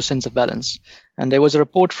you lose your sense of balance. And there was a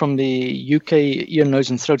report from the UK Ear, Nose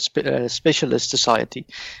and Throat Specialist Society,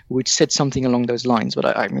 which said something along those lines.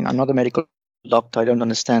 But I mean, I'm not a medical doctor, I don't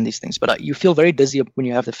understand these things, but you feel very dizzy when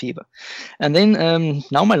you have the fever. And then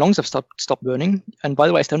now my lungs have stopped burning, and by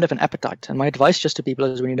the way, I still don't have an appetite. And my advice just to people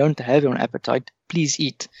is when you don't have your own appetite, please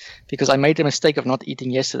eat, because I made the mistake of not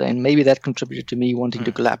eating yesterday, and maybe that contributed to me wanting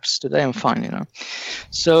to collapse. Today I'm fine,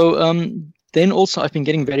 So then also I've been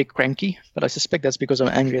getting very cranky, but I suspect that's because I'm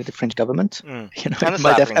angry at the French government. And the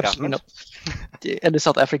South African government. And the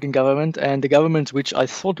South African government, and the government which I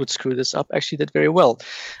thought would screw this up actually did very well.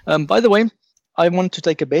 By the way, I want to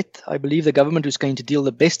take a bet. I believe the government who's going to deal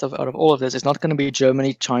the best out of all of this is not going to be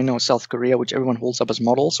Germany, China, or South Korea, which everyone holds up as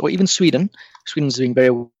models, or even Sweden. Sweden's doing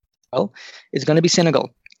very well. It's going to be Senegal.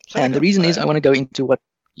 And the reason is I want to go into what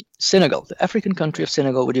Senegal, the African country of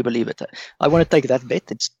Senegal, would you believe it? I want to take that bet.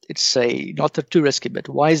 It's not a too risky bet.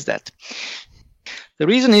 Why is that? The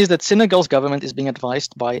reason is that Senegal's government is being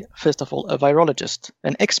advised by, first of all, a virologist,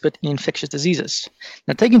 an expert in infectious diseases.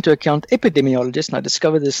 Now, take into account epidemiologists, and I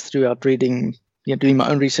discovered this throughout reading, doing my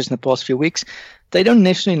own research in the past few weeks, they don't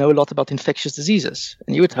necessarily know a lot about infectious diseases.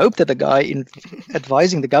 And you would hope that the guy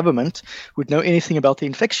advising the government would know anything about the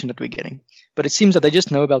infection that we're getting. But it seems that they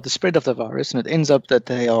just know about the spread of the virus, and it ends up that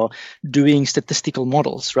they are doing statistical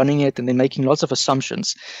models, running it, and then making lots of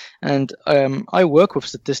assumptions. And I work with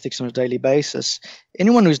statistics on a daily basis.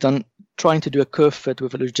 Anyone who's trying to do a curve fit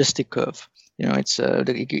with a logistic curve, It's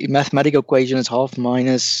the mathematical equation is half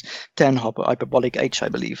minus 10 hyperbolic h, I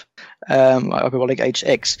believe, hyperbolic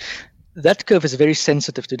hx. That curve is very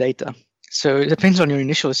sensitive to data. So it depends on your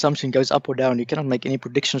initial assumption, goes up or down. You cannot make any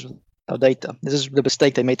predictions with our data. This is the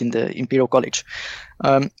mistake they made in the Imperial College.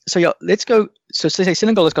 Let's go. So say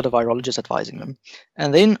Senegal has got a virologist advising them.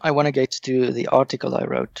 And then I want to get to the article I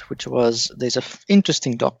wrote, which was, there's an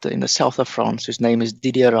interesting doctor in the south of France whose name is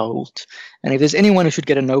Didier Raoult. And if there's anyone who should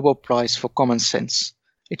get a Nobel Prize for common sense,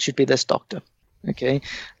 it should be this doctor. Okay.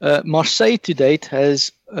 Marseille to date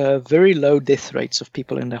has very low death rates of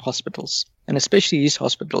people in their hospitals, and especially his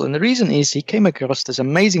hospital. And the reason is he came across this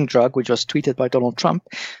amazing drug, which was tweeted by Donald Trump,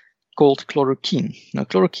 called chloroquine. Now,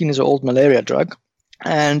 chloroquine is an old malaria drug.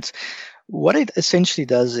 And what it essentially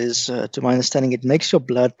does is, to my understanding, it makes your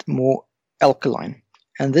blood more alkaline.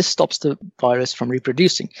 And this stops the virus from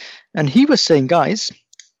reproducing. And he was saying, guys,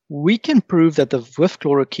 we can prove that with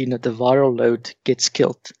chloroquine that the viral load gets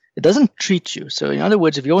killed. It doesn't treat you. So in other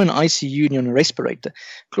words, if you're in ICU and you're on a respirator,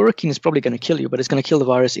 chloroquine is probably going to kill you, but it's going to kill the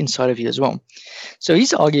virus inside of you as well. So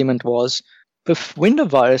his argument was, when the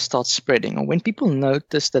virus starts spreading, or when people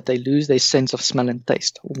notice that they lose their sense of smell and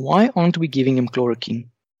taste, why aren't we giving them chloroquine?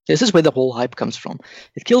 This is where the whole hype comes from.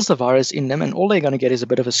 It kills the virus in them, and all they're going to get is a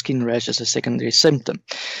bit of a skin rash as a secondary symptom.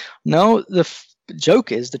 Now, the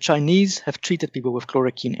joke is the Chinese have treated people with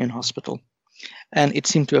chloroquine in hospital, and it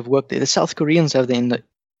seemed to have worked there. The South Koreans have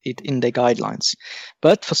it in their guidelines,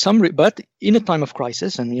 but but in a time of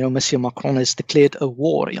crisis, and Monsieur Macron has declared a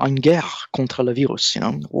war, une guerre contre le virus,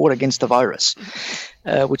 war against the virus,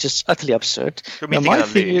 which is utterly absurd. You're going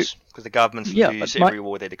to lose because the governments lose every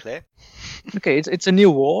war they declare. Okay, it's a new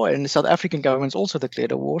war, and the South African government's also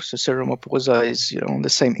declared a war. So Cyril Ramaphosa is on the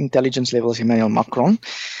same intelligence level as Emmanuel Macron.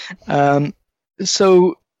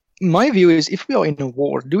 So my view is, if we are in a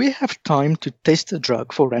war, do we have time to test the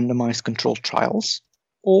drug for randomized controlled trials?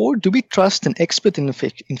 Or do we trust an expert in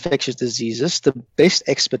infectious diseases, the best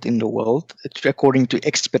expert in the world, according to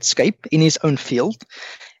Expertscape, in his own field?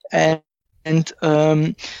 And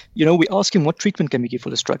we ask him, what treatment can we give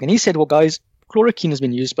for this drug? And he said, well, guys, chloroquine has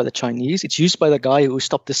been used by the Chinese. It's used by the guy who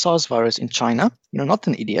stopped the SARS virus in China. Not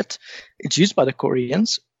an idiot. It's used by the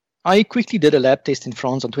Koreans. I quickly did a lab test in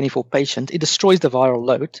France on 24 patients. It destroys the viral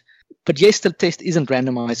load. But yes, the test isn't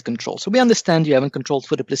randomized control. So we understand you haven't controlled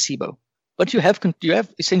for the placebo. But you have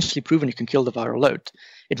essentially proven you can kill the viral load.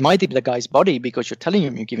 It might be the guy's body because you're telling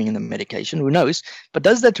him you're giving him the medication. Who knows? But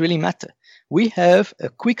does that really matter? We have a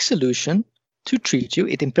quick solution to treat you.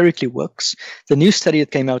 It empirically works. The new study that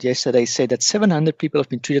came out yesterday said that 700 people have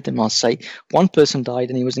been treated in Marseille. One person died,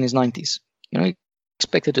 and he was in his 90s. He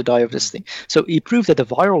expected to die of this thing. So he proved that the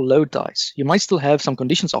viral load dies. You might still have some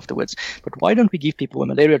conditions afterwards, but why don't we give people a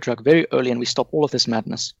malaria drug very early and we stop all of this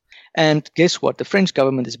madness? And guess what? The French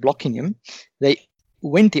government is blocking him. They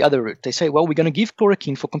went the other route. They say, well, we're going to give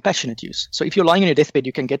chloroquine for compassionate use. So if you're lying on your deathbed,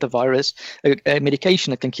 you can get a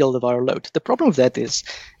medication that can kill the viral load. The problem with that is,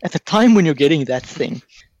 at the time when you're getting that thing,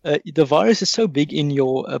 the virus is so big in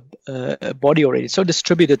your body already, it's so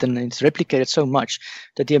distributed and it's replicated so much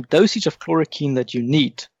that the dosage of chloroquine that you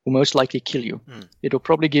need will most likely kill you. It will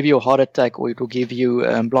probably give you a heart attack, or it will give you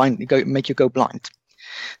make you go blind.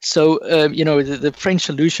 So the French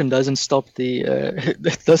solution doesn't treat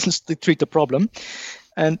the problem.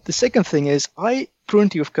 And the second thing is, I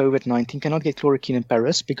currently with COVID-19 cannot get chloroquine in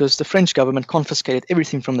Paris because the French government confiscated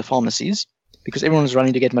everything from the pharmacies because everyone was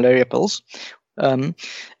running to get malaria pills. And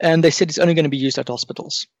they said it's only going to be used at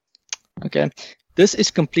hospitals. Okay, this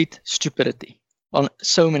is complete stupidity on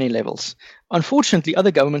so many levels. Unfortunately,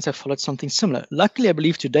 other governments have followed something similar. Luckily, I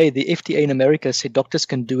believe today the FDA in America said doctors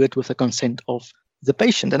can do it with the consent of the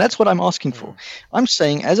patient, and that's what I'm asking for. I'm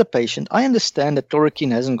saying, as a patient, I understand that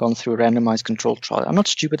chloroquine hasn't gone through a randomized controlled trial. I'm not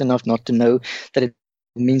stupid enough not to know that it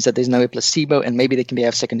means that there's no placebo and maybe they can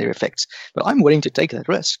have secondary effects. But I'm willing to take that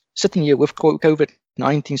risk, sitting here with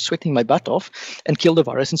COVID-19, sweating my butt off, and kill the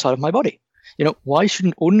virus inside of my body. Why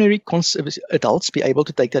shouldn't ordinary adults be able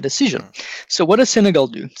to take that decision? So what does Senegal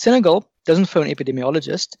do? Senegal doesn't phone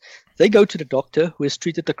epidemiologists. They go to the doctor who has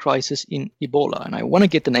treated the crisis in Ebola. And I want to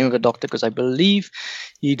get the name of the doctor because I believe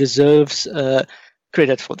he deserves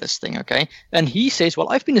credit for this thing, okay? And he says, well,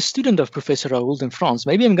 I've been a student of Professor Raoult in France.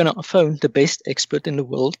 Maybe I'm going to phone the best expert in the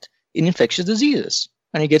world in infectious diseases.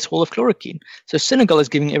 And he gets hold of chloroquine. So Senegal is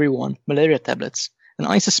giving everyone malaria tablets. And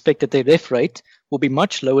I suspect that their death rate will be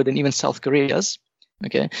much lower than even South Korea's.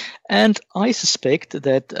 Okay, and I suspect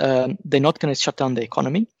that they're not going to shut down the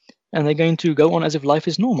economy, and they're going to go on as if life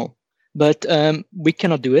is normal. But we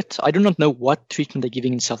cannot do it. I do not know what treatment they're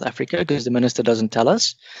giving in South Africa because the minister doesn't tell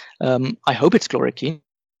us. I hope it's chloroquine.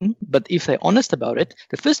 but if they're honest about it,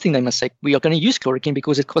 the first thing they must say, we are going to use chloroquine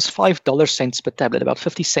because it costs $5 per tablet, about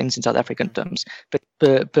 50 cents in South African terms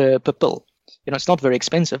per pill. It's not very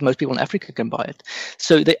expensive. Most people in Africa can buy it.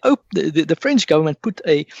 So the French government put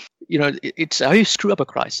it's how you screw up a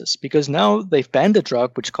crisis, because now they've banned a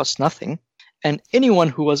drug which costs nothing, and anyone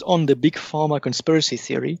who was on the big pharma conspiracy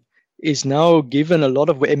theory is now given a lot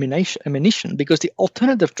of ammunition, because the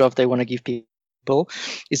alternative drug they want to give people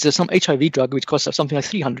is some HIV drug which costs something like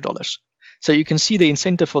 $300. So you can see the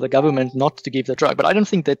incentive for the government not to give the drug. But I don't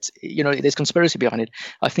think that there's conspiracy behind it.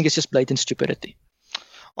 I think it's just blatant stupidity.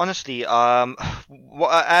 Honestly,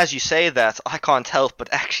 as you say that, I can't help but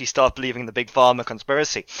actually start believing the big pharma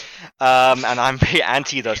conspiracy. And I'm very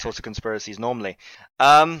anti those sorts of conspiracies normally.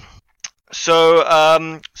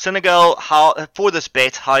 So, Senegal, for this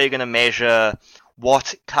bet, how are you going to measure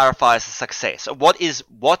what clarifies the success? What is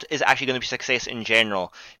actually going to be success in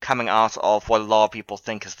general coming out of what a lot of people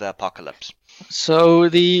think is the apocalypse? So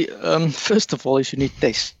first of all, you should need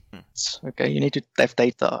tests. Okay, you need to have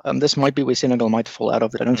data. This might be where Senegal might fall out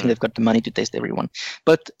of it. I don't think they've got the money to test everyone.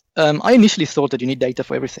 But I initially thought that you need data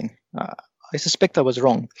for everything. I suspect I was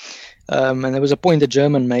wrong. And there was a point a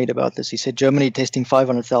German made about this. He said Germany testing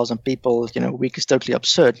 500,000 people, a week is totally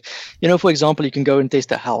absurd. For example, you can go and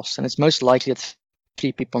test a house, and it's most likely that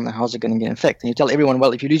 3 people in the house are going to get infected. And you tell everyone,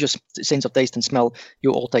 well, if you lose your sense of taste and smell,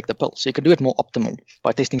 you all take the pill. So you can do it more optimal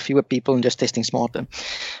by testing fewer people and just testing smarter.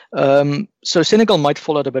 So Senegal might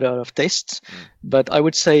fall out a bit out of tests, but I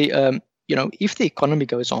would say, if the economy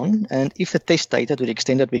goes on and if the test data, to the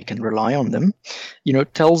extent that we can rely on them,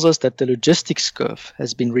 tells us that the logistics curve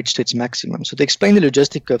has been reached to its maximum. So to explain the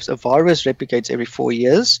logistic curves, a virus replicates every 4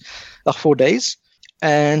 days,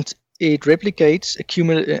 and it replicates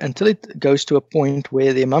until it goes to a point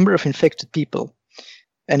where the number of infected people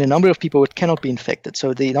and the number of people that cannot be infected.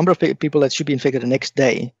 So the number of people that should be infected the next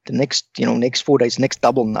day, the next 4 days, next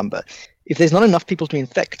double number. If there's not enough people to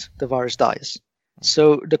infect, the virus dies.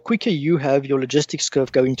 So the quicker you have your logistics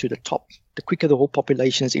curve going to the top, the quicker the whole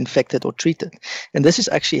population is infected or treated. And this is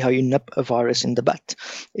actually how you nip a virus in the butt,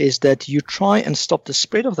 is that you try and stop the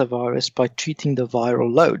spread of the virus by treating the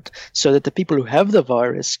viral load so that the people who have the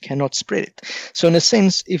virus cannot spread it. So in a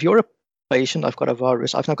sense, if you're a patient, I've got a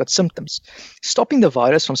virus, I've now got symptoms. Stopping the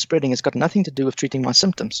virus from spreading has got nothing to do with treating my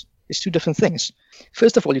symptoms. It's 2 different things.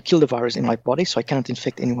 First of all, you kill the virus in my body so I cannot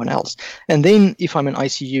infect anyone else. And then if I'm in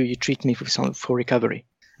ICU, you treat me for recovery.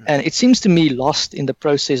 And it seems to me lost in the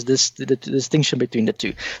process, the distinction between the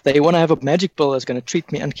two. They want to have a magic pill that's going to treat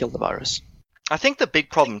me and kill the virus. I think the big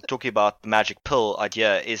problem, talking about the magic pill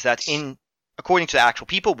idea, is that according to the actual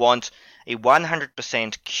people want a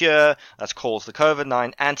 100% cure that's called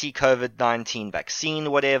the anti-COVID-19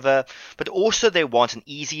 vaccine, whatever, but also they want an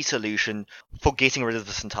easy solution for getting rid of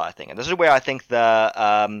this entire thing. And this is where I think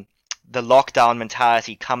the lockdown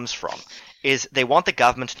mentality comes from, is they want the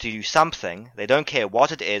government to do something. They don't care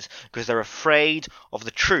what it is because they're afraid of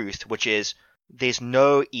the truth, which is there's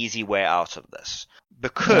no easy way out of this.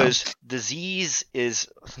 Because disease is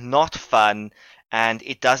not fun, and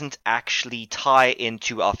it doesn't actually tie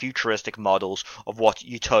into our futuristic models of what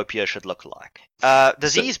utopia should look like.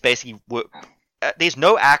 Disease basically, there's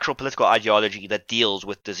no actual political ideology that deals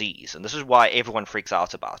with disease, and this is why everyone freaks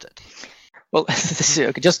out about it. Well, I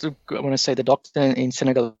want to say the doctor in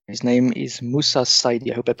Senegal, his name is Moussa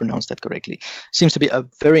Saidi. I hope I pronounced that correctly. Seems to be a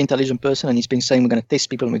very intelligent person, and he's been saying we're going to test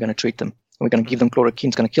people and we're going to treat them. And we're going to give them chloroquine.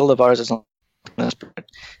 It's going to kill the virus. It's not going to spread.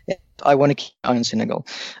 I want to keep an eye on Senegal.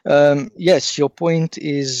 Yes, your point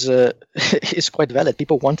is quite valid.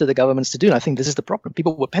 People wanted the governments to do, and I think this is the problem.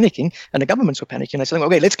 People were panicking, and the governments were panicking. They're saying,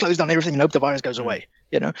 okay, let's close down everything and hope the virus goes away.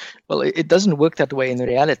 Well, it doesn't work that way in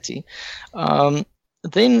reality.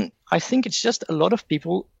 Then I think it's just a lot of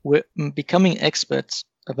people were becoming experts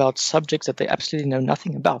about subjects that they absolutely know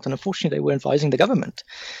nothing about. And unfortunately, they were advising the government.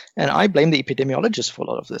 And I blame the epidemiologists for a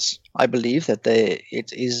lot of this. I believe that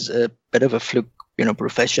it is a bit of a fluke,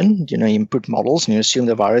 profession. You put models and you assume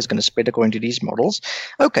the virus is going to spread according to these models.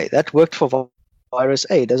 Okay, that worked for virus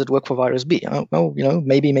A. Does it work for virus B? Well,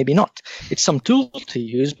 maybe, maybe not. It's some tool to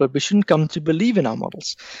use, but we shouldn't come to believe in our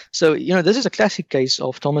models. So, this is a classic case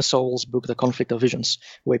of Thomas Sowell's book, The Conflict of Visions,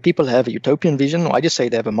 where people have a utopian vision, or I just say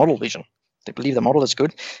they have a model vision. They believe the model is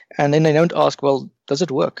good, and then they don't ask, well, does it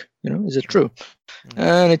work? Is it true?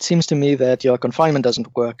 And it seems to me that confinement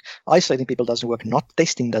doesn't work, isolating people doesn't work, not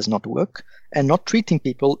testing does not work, and not treating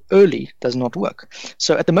people early does not work.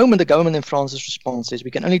 So at the moment, the government in France's response is we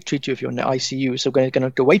can only treat you if you're in the ICU, so we're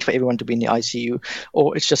going to wait for everyone to be in the ICU,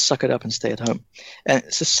 or it's just suck it up and stay at home. And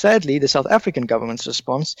so sadly, the South African government's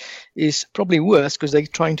response is probably worse because they're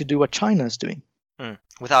trying to do what China is doing.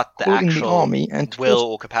 without the calling the actual army and will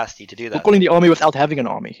or capacity to do we're that. calling the army without having an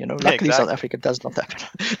army. Luckily, exactly. South Africa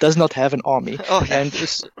does not have an army. Oh,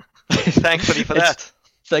 yes. Thankfully for that.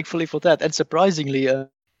 Thankfully for that. And surprisingly,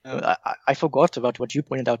 I forgot about what you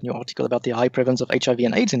pointed out in your article about the high prevalence of HIV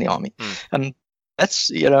and AIDS in the army. And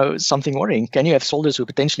that's something worrying. Can you have soldiers who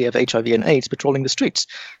potentially have HIV and AIDS patrolling the streets?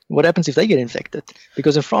 What happens if they get infected?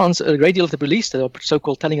 Because in France, a great deal of the police that are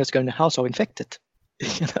so-called telling us go in the house are infected.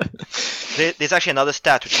 There's actually another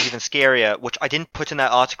stat which is even scarier, which I didn't put in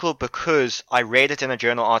that article because I read it in a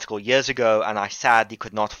journal article years ago and I sadly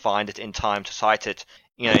could not find it in time to cite it,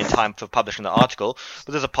 in time for publishing the article.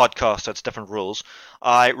 But there's a podcast, so it's different rules.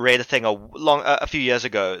 I read a thing a few years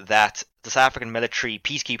ago that the South African military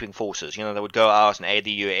peacekeeping forces, they would go out and aid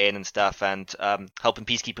the UN and stuff and help in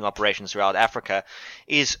peacekeeping operations throughout Africa,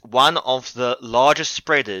 is one of the largest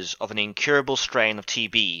spreaders of an incurable strain of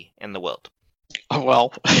TB in the world. Oh,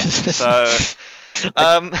 well. So,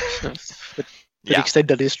 to the extent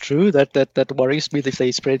that is true, that worries me if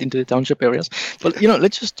they spread into the township areas. But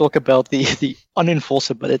let's just talk about the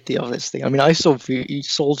unenforceability of this thing. I mean, I saw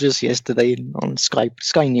soldiers yesterday on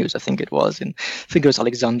Sky News, I think it was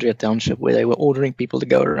Alexandria Township, where they were ordering people to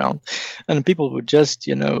go around, and people were just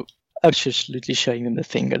absolutely showing them the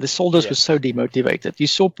finger. The soldiers were so demotivated. You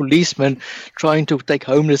saw policemen trying to take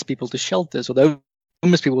homeless people to shelters, although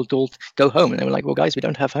homeless people were told go home, and they were like, well, guys, we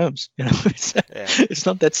don't have homes. It's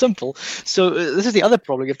not that simple. So this is the other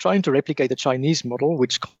problem. You're trying to replicate the Chinese model,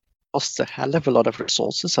 which costs a hell of a lot of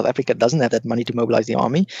resources. South Africa doesn't have that money to mobilize the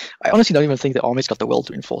army. I honestly don't even think the army's got the will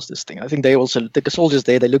to enforce this thing. I think the soldiers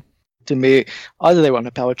there, they look to me, either they were on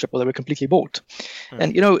a power trip or they were completely bored.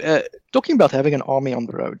 And talking about having an army on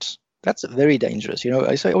the roads, that's very dangerous.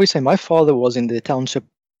 I always say my father was in the township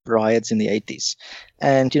riots in the 80s.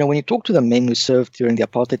 And, when you talk to the men who served during the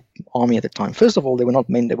apartheid army at the time, first of all, they were not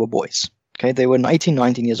men, they were boys. Okay, they were 18,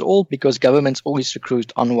 19 years old because governments always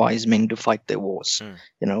recruit unwise men to fight their wars.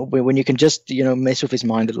 When you can just, mess with his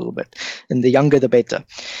mind a little bit. And the younger, the better.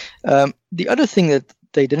 The other thing that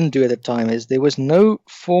they didn't do at the time is there was no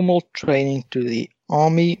formal training to the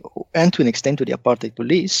army and to an extent to the apartheid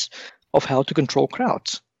police of how to control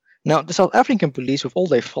crowds. Now, the South African police, with all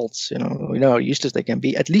their faults, how useless they can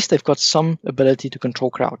be, at least they've got some ability to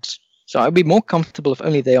control crowds. So I'd be more comfortable if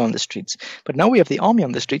only they are on the streets. But now we have the army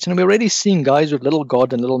on the streets, and we're already seeing guys with little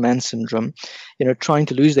God and little man syndrome, trying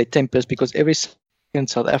to lose their tempers because every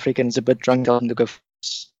second South African is a bit drunk out to go.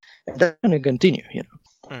 And that's going to continue,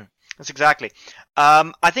 That's exactly.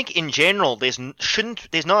 I think in general, there's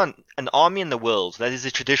not an army in the world that is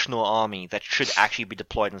a traditional army that should actually be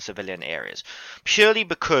deployed in civilian areas. Purely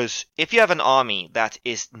because if you have an army that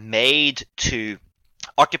is made to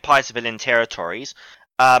occupy civilian territories,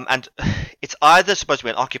 and it's either supposed to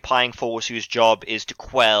be an occupying force whose job is to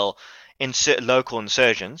quell local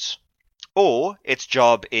insurgents, or its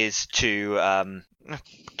job is to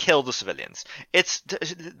kill the civilians.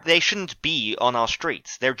 They shouldn't be on our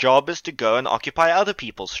streets. Their job is to go and occupy other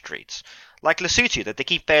people's streets, like Lesotho, that they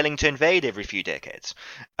keep failing to invade every few decades.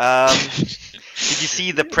 Did you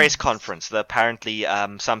see the press conference that apparently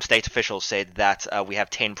some state officials said that we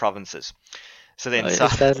have 10 provinces? So then, is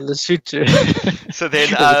that Lesotho? So then,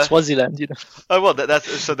 Swaziland, Oh well,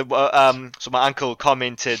 so my uncle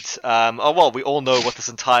commented, "Oh well, we all know what this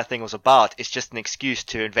entire thing was about. It's just an excuse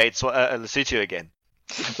to invade Lesotho again."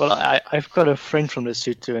 Well, I've got a friend from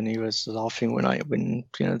Lesotho, and he was laughing when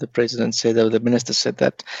the president said, or the minister said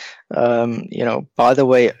that, by the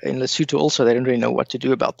way, in Lesotho also they don't really know what to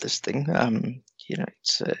do about this thing. I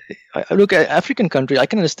look at African countries. I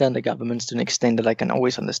can understand the governments to an extent that I can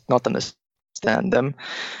always not understand them.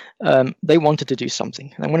 They wanted to do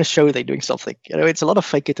something, and I'm going to show they're doing something. It's a lot of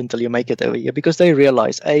fake it until you make it over here, because they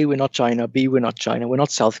realize A, we're not China, B, we're not China, we're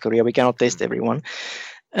not South Korea, we cannot test everyone.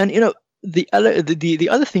 And the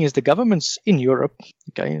other thing is the governments in Europe.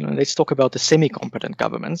 Okay, let's talk about the semi-competent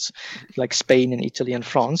governments like Spain and Italy and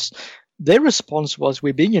France. Their response was,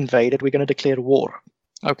 we're being invaded, we're going to declare war.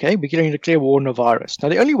 Okay, we're going to declare war on a virus. Now,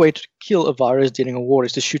 the only way to kill a virus during a war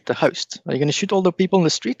is to shoot the host. Are you going to shoot all the people in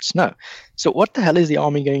the streets? No. So what the hell is the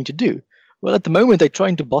army going to do? Well, at the moment, they're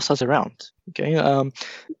trying to boss us around. Okay, and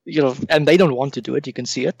they don't want to do it. You can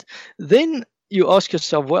see it. Then you ask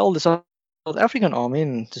yourself, well, the South African army,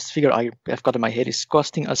 and this figure I've got in my head, is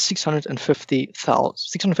costing us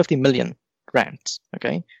 650 million rands.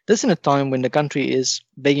 Okay, this in a time when the country is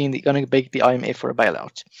going to beg the IMF for a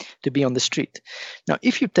bailout to be on the street. Now,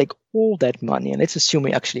 if you take all that money, and let's assume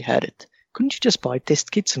we actually had it, couldn't you just buy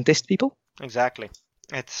test kits and test people? Exactly.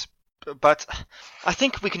 But I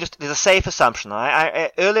think there's a safe assumption.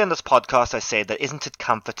 I earlier in this podcast I said that isn't it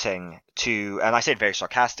comforting to, and I said very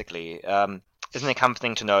sarcastically, isn't it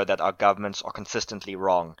comforting to know that our governments are consistently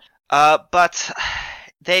wrong? But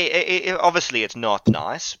obviously it's not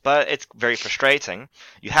nice, but it's very frustrating.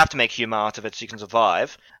 You have to make humor out of it so you can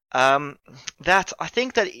survive. That I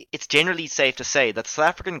think that it's generally safe to say that the South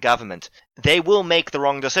African government, they will make the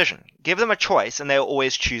wrong decision. Give them a choice, and they'll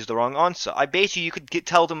always choose the wrong answer. I bet you could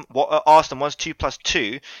tell them, ask them what's 2 plus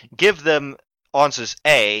 2, give them answers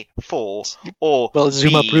A, 4, or well,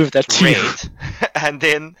 Zuma B, proved that too. red, and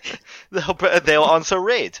then they'll answer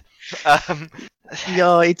red.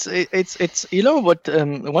 Yeah, it's you know what,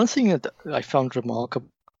 one thing that I found remarkable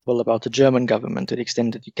about the German government, to the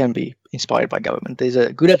extent that you can be inspired by government. There's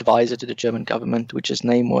a good advisor to the German government, which his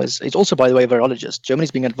name was, it's also, by the way, a virologist.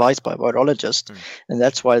 Germany's being advised by a virologist, and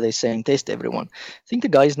that's why they're saying test everyone. I think the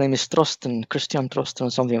guy's name is Trosten, Christian Trosten,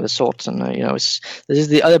 or something of the sort. And, this is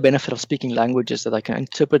the other benefit of speaking languages, that I can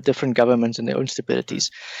interpret different governments and their own stupidities.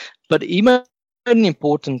 But he made an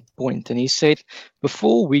important point, and he said,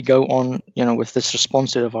 before we go on, with this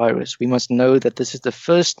response to the virus, we must know that this is the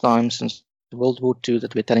first time since World War II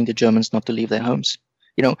that we're telling the Germans not to leave their homes.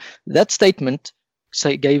 That statement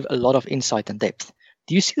gave a lot of insight and depth.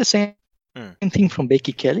 Do you see the same thing from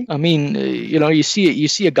Becky Kelly? I mean, you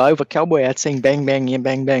see a guy with a cowboy hat saying bang bang yeah,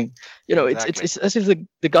 bang bang. Exactly. It's as if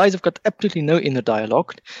the guys have got absolutely no inner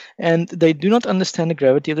dialogue, and they do not understand the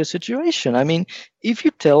gravity of the situation. I mean, if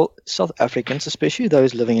you tell South Africans, especially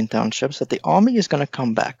those living in townships, that the army is going to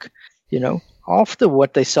come back, after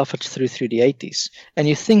what they suffered through the 80s, and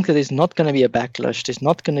you think that there's not going to be a backlash, there's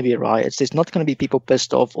not going to be riots, there's not going to be people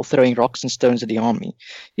pissed off or throwing rocks and stones at the army,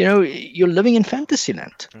 you're living in fantasy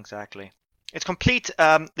land. Exactly. It's complete.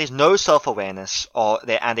 There's no self-awareness,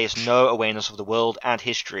 and there's no awareness of the world and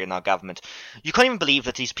history in our government. You can't even believe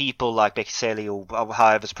that these people like Becky Kelly, or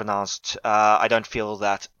however it's pronounced, I don't feel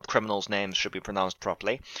that criminals' names should be pronounced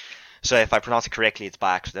properly. So if I pronounce it correctly, it's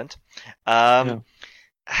by accident.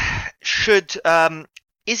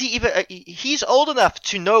 Is he even? He's old enough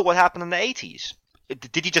to know what happened in the 80s.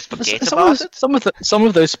 Did he just forget about it? Some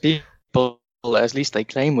of those people, at least they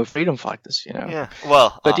claim, were freedom fighters. Yeah.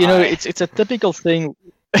 Well, but it's a typical thing.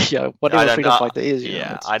 Yeah, whatever freedom fighter is.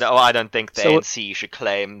 I don't think the ANC should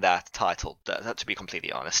claim that title. To be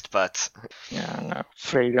completely honest, but no,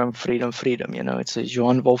 freedom. It's a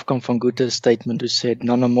Johann Wolfgang von Goethe's statement who said,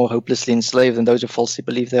 "None are more hopelessly enslaved than those who falsely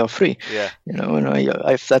believe they are free." Yeah.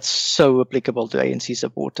 If that's so applicable to ANC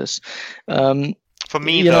supporters. For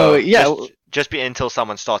me, though, just be until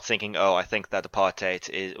someone starts thinking, "Oh, I think that apartheid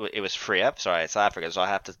it was free." I'm sorry, it's South Africa, so I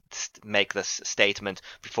have to make this statement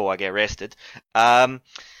before I get arrested. No,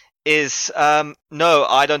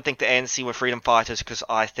 I don't think the ANC were freedom fighters, because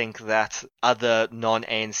I think that other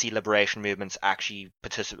non-ANC liberation movements actually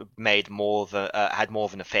had more of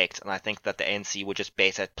an effect, and I think that the ANC were just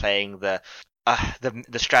better at playing the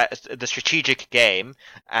strategic game,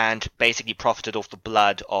 and basically profited off the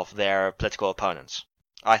blood of their political opponents.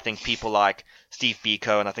 I think people like Steve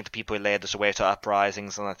Biko, and I think the people who led the Soweto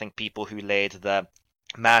uprisings, and I think people who led the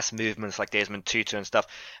mass movements like Desmond Tutu and stuff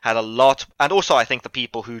had a lot. And also I think the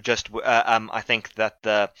people who I think that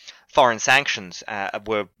the foreign sanctions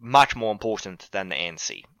were much more important than the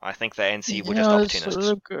ANC. I think the ANC were just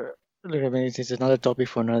opportunists. Look, I mean, it's another topic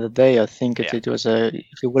for another day. I think it was a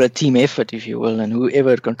team effort, if you will, and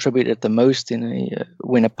whoever contributed the most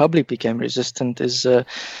when a public became resistant is,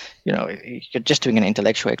 you're just doing an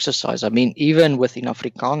intellectual exercise. I mean, even within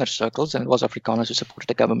Afrikaner circles, and it was Afrikaners who supported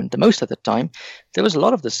the government the most at the time, there was a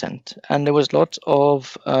lot of dissent, and there was lots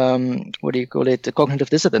of cognitive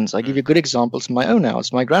dissidence. I give you good examples in my own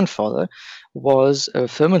house. My grandfather was a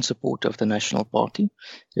fervent supporter of the National Party.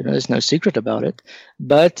 There's no secret about it.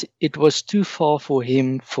 But it was too far for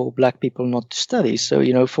him for black people not to study.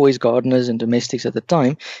 So, for his gardeners and domestics at the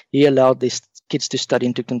time, he allowed these kids to study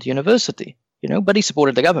and took them to university, but he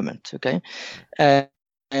supported the government, okay?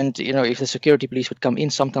 And, if the security police would come in,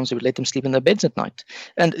 sometimes they would let them sleep in their beds at night.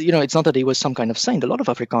 And, it's not that he was some kind of saint. A lot of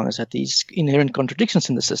Afrikaners had these inherent contradictions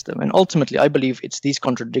in the system. And ultimately, I believe it's these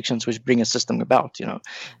contradictions which bring a system about,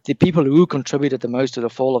 The people who contributed the most to the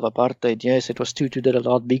fall of apartheid, yes, it was Tutu did a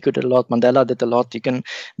lot, Biko did a lot, Mandela did a lot. You can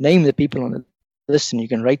name the people on the list and you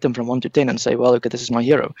can rate them from 1 to 10 and say, well, okay, this is my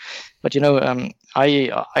hero. But,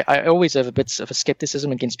 I always have a bit of a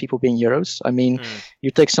skepticism against people being heroes. I mean,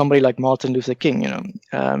 you take somebody like Martin Luther King,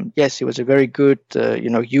 yes, he was a very good,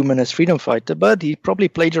 humanist freedom fighter, but he probably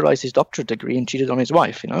plagiarized his doctorate degree and cheated on his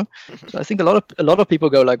wife, So I think a lot of people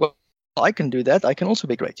go like, well, I can do that. I can also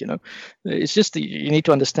be great, It's just you need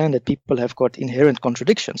to understand that people have got inherent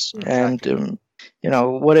contradictions. Exactly. And,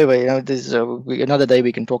 whatever, this another day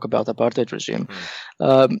we can talk about the apartheid regime.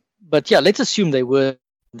 But yeah, let's assume they were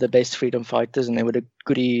the best freedom fighters and they were the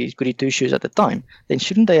goody two-shoes at the time, then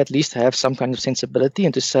shouldn't they at least have some kind of sensibility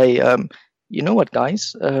and to say, you know what,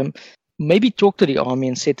 guys, maybe talk to the army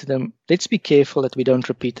and say to them, let's be careful that we don't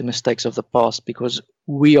repeat the mistakes of the past because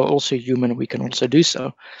we are also human. We can also do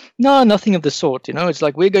so. No, nothing of the sort. It's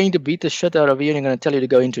like, we're going to beat the shit out of you and I'm going to tell you to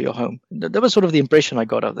go into your home. That was sort of the impression I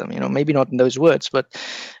got of them. Maybe not in those words, but,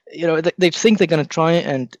 they think they're going to try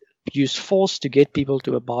and use force to get people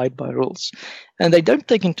to abide by rules. And they don't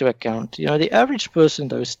take into account, the average person in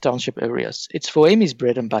those township areas, it's for him his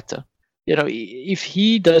bread and butter. If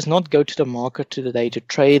he does not go to the market today to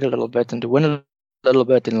trade a little bit and to win a little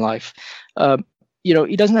bit in life,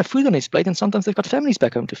 he doesn't have food on his plate, and sometimes they've got families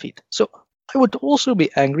back home to feed. So I would also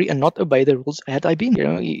be angry and not obey the rules had I been.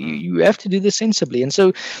 You have to do this sensibly. And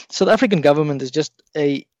so South African government is just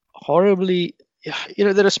a horribly,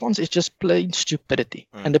 the response is just plain stupidity.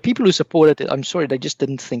 And the people who supported it, I'm sorry, they just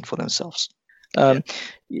didn't think for themselves. That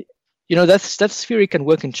theory can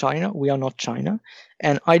work in China. We are not China.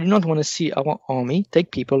 And I do not want to see our army take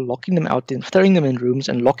people, locking them out, throwing them in rooms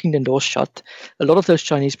and locking the doors shut. A lot of those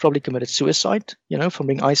Chinese probably committed suicide, from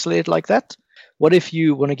being isolated like that. What if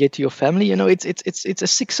you want to get to your family? It's a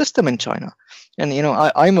sick system in China. And,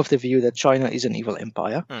 I'm of the view that China is an evil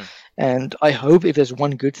empire. And I hope if there's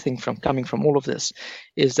one good thing coming from all of this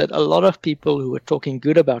is that a lot of people who are talking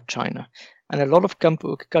good about China and a lot of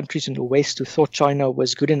countries in the West who thought China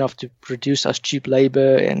was good enough to produce us cheap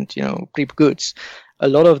labor and, cheap goods, a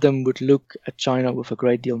lot of them would look at China with a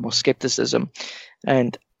great deal more skepticism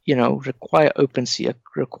and, require openness,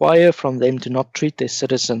 require from them to not treat their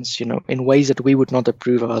citizens, in ways that we would not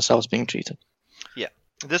approve of ourselves being treated. Yeah.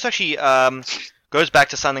 This actually goes back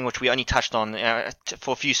to something which we only touched on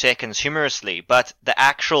for a few seconds humorously, but the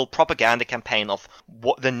actual propaganda campaign of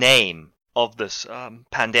what the name of this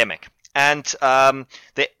pandemic. And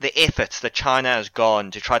the efforts that China has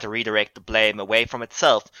gone to try to redirect the blame away from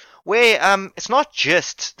itself, where it's not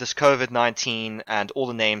just this COVID-19 and all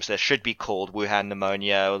the names that should be called Wuhan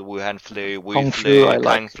pneumonia or the Wuhan flu, Wu flu,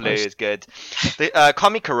 Kung flu is good. The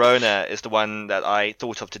Commie Corona is the one that I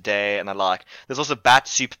thought of today and I like. There's also Bat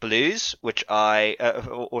Soup Blues, which I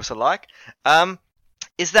also like.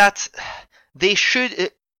 Is that they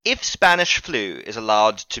should... If Spanish flu is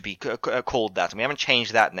allowed to be called that, and we haven't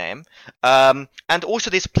changed that name, and also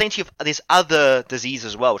there's plenty of there's other diseases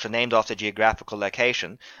as well which are named after geographical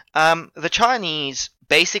location. The Chinese,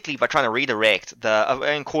 basically by trying to redirect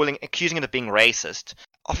and accusing it of being racist,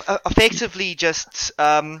 effectively just.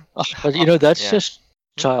 But that's just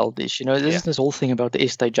childish. This is this whole thing about the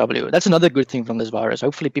STW. That's another good thing from this virus.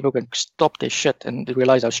 Hopefully, people can stop their shit and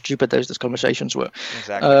realize how stupid those conversations were.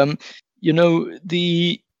 Exactly.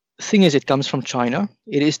 The thing is, it comes from China.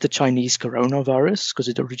 It is the Chinese coronavirus because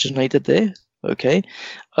it originated there. Okay,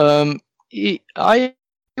 I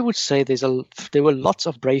would say there were lots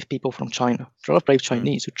of brave people from China, a lot of brave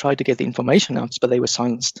Chinese who tried to get the information out, but they were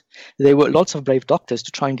silenced. There were lots of brave doctors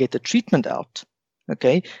to try and get the treatment out.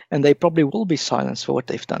 Okay, and they probably will be silenced for what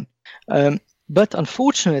they've done. But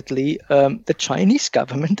unfortunately, the Chinese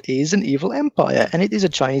government is an evil empire, and it is a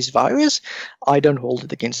Chinese virus. I don't hold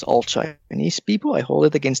it against all Chinese people. I hold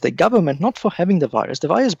it against the government, not for having the virus. The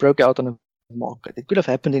virus broke out on a market. It could have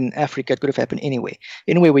happened in Africa. It could have happened anywhere.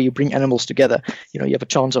 Anywhere where you bring animals together, you have a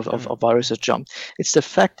chance of viruses jump. It's the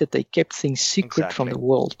fact that they kept things secret from the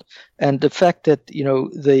world, and the fact that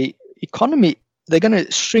the economy. They're going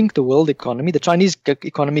to shrink the world economy. The Chinese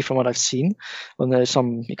economy, from what I've seen, when there's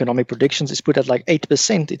some economic predictions, is put at like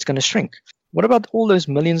 8%. It's going to shrink. What about all those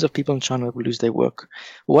millions of people in China who lose their work?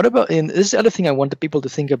 What about, and this is the other thing I want the people to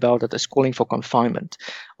think about that is calling for confinement.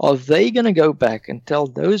 Are they going to go back and tell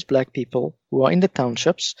those black people who are in the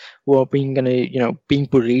townships, who are being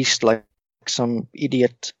policed like some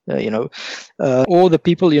idiot, or the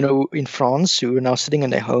people, in France who are now sitting in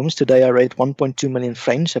their homes. Today I read 1.2 million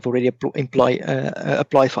French have already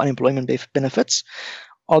applied for unemployment benefits.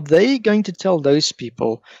 Are they going to tell those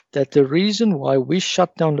people that the reason why we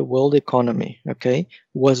shut down the world economy,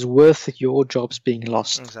 was worth your jobs being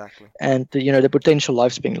lost? Exactly. And, the potential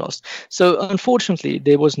lives being lost. So unfortunately,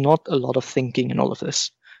 there was not a lot of thinking in all of this.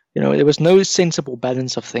 There was no sensible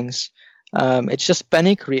balance of things. It's just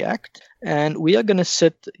panic, react, and we are going to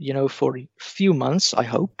sit, for a few months, I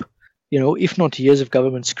hope, if not years, if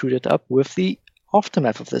government screwed it up with the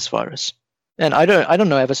aftermath of this virus. And I don't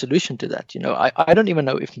know, I have a solution to that. I don't even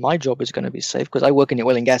know if my job is going to be safe because I work in the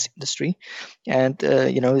oil and gas industry. And,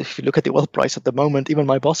 if you look at the oil price at the moment, even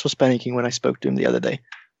my boss was panicking when I spoke to him the other day.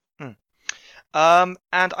 And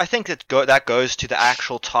I think that goes to the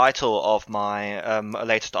actual title of my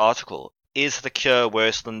latest article. is the cure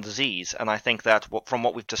worse than disease? And I think that from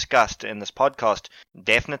what we've discussed in this podcast,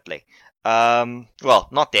 definitely. Well,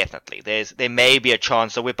 not definitely. There may be a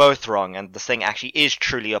chance that we're both wrong, and this thing actually is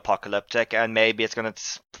truly apocalyptic, and maybe it's going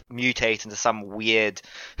to mutate into some weird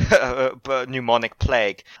pneumonic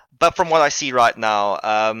plague. But from what I see right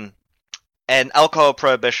now, an alcohol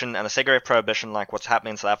prohibition and a cigarette prohibition like what's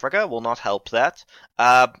happening in South Africa will not help that.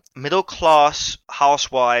 Middle class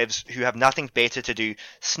housewives who have nothing better to do,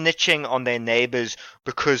 snitching on their neighbors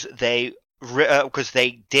because they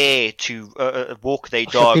dare to walk their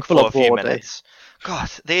dog for a few minutes. God,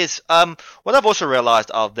 there's what I've also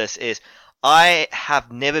realized of this is I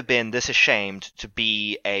have never been this ashamed to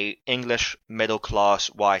be a English middle class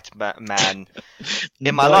white man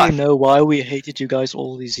in my life. You know why we hated you guys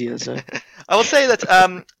all these years. Eh? I will say that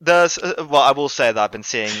I will say that I've been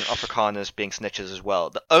seeing Afrikaners being snitches as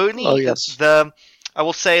well. I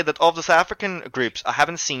will say that of the South African groups, I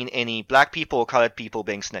haven't seen any black people or colored people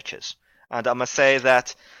being snitches. And I must say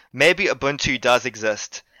that maybe Ubuntu does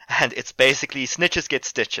exist, and it's basically snitches get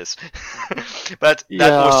stitches. But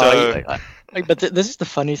that also... But this is the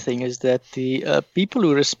funny thing, is that the people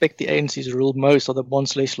who respect the ANC's rule most are the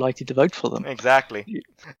ones less likely to vote for them. Exactly.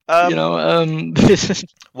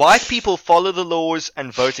 White people follow the laws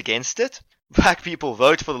and vote against it. Black people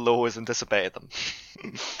vote for the laws and disobey them.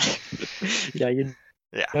 Yeah,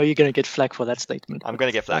 no, you're going to get flack for that statement. I'm going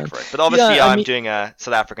to get flack for it. But obviously, I'm doing a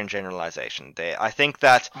South African generalization there. I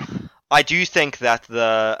do think that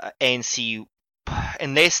the ANC,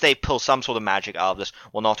 unless they pull some sort of magic out of this,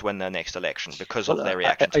 will not win their next election because of their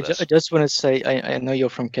reaction to this. I just want to say, I know you're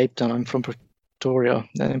from Cape Town. I'm from Pretoria.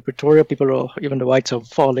 And in Pretoria, even the whites, are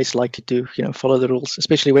far less likely to, follow the rules,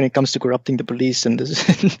 especially when it comes to corrupting the police and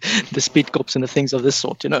the speed cops and the things of this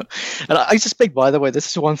sort, And I suspect, by the way, this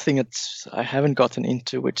is one thing that I haven't gotten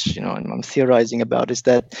into, which, I'm theorizing about, is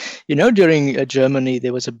that, during Germany,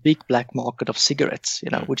 there was a big black market of cigarettes,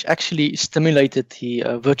 which actually stimulated the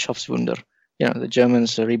Wirtschaftswunder. The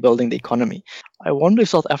Germans are rebuilding the economy. I wonder if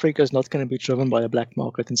South Africa is not going to be driven by a black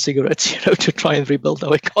market in cigarettes, to try and rebuild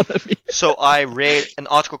our economy. So I read an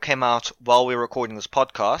article came out while we were recording this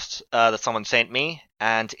podcast that someone sent me,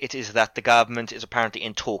 and it is that the government is apparently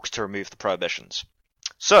in talks to remove the prohibitions.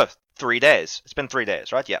 So 3 days. It's been 3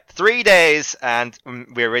 days, right? Yeah, 3 days, and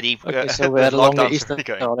we're ready. Okay, so we're at a longer Easter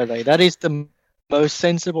holiday. That is the most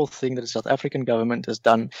sensible thing that the South African government has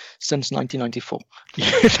done since 1994.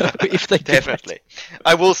 If they definitely,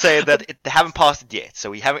 I will say that they haven't passed it yet,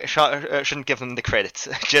 so we shouldn't give them the credit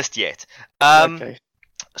just yet. Okay.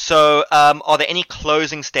 So, are there any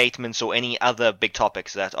closing statements or any other big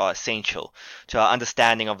topics that are essential to our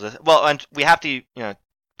understanding of this? Well, and we have to,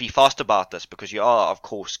 be fast about this because you are, of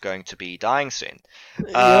course, going to be dying soon.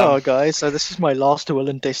 Yeah, guys. So this is my last will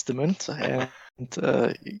and testament. And,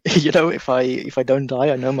 if I don't die,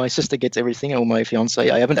 I know my sister gets everything, or my fiance.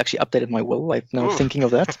 I haven't actually updated my will. I'm now thinking of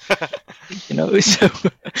that.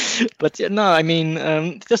 But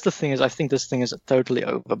just the thing is, I think this thing is totally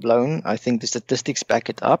overblown. I think the statistics back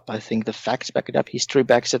it up. I think the facts back it up. History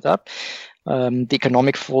backs it up. The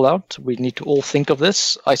economic fallout, we need to all think of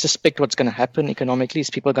this. I suspect what's going to happen economically is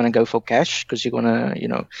people are going to go for cash because you're going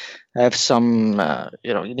to, have some,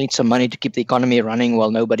 you need some money to keep the economy running while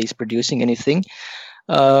nobody's producing anything.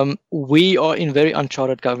 We are in very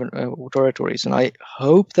uncharted territories, and I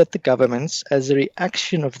hope that the governments, as a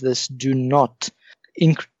reaction of this, do not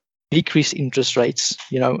decrease interest rates,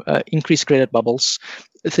 increase credit bubbles,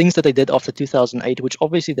 things that they did after 2008, which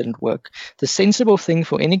obviously didn't work. The sensible thing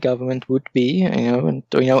for any government would be,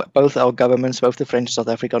 both our governments, both the French and South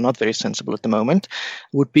Africa, are not very sensible at the moment,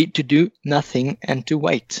 would be to do nothing and to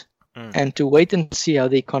wait. And to wait and see how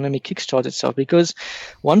the economy kickstarts itself. Because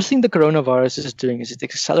one thing the coronavirus is doing is it's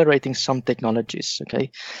accelerating some technologies. Okay,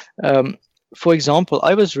 for example,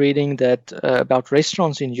 I was reading that about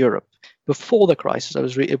restaurants in Europe. Before the crisis, I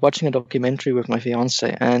was watching a documentary with my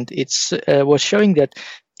fiance, and it was showing that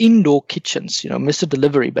indoor kitchens, Mr.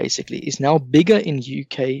 Delivery basically, is now bigger in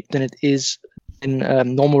UK than it is in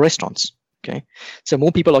normal restaurants. Okay, so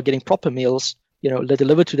more people are getting proper meals, they're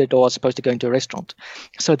delivered to their door as opposed to going to a restaurant.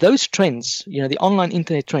 So those trends, the online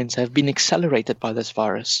internet trends, have been accelerated by this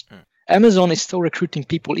virus. Amazon is still recruiting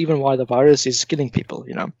people even while the virus is killing people.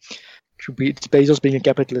 It's Bezos being a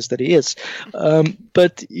capitalist that he is.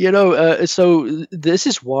 But so this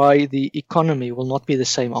is why the economy will not be the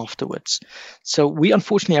same afterwards. So we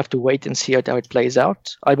unfortunately have to wait and see how it plays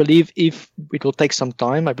out. I believe if it will take some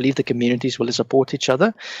time, I believe the communities will support each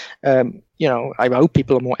other. I hope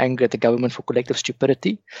people are more angry at the government for collective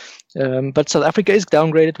stupidity. But South Africa is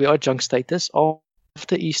downgraded. We are junk status. Are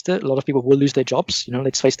after Easter, a lot of people will lose their jobs.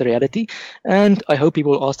 Let's face the reality. And I hope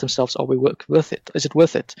people will ask themselves, are we worth it? Is it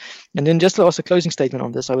worth it? And then just to ask a closing statement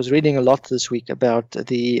on this, I was reading a lot this week about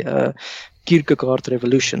the Kierkegaard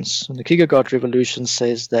revolutions. And the Kierkegaard revolution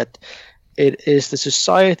says that it is the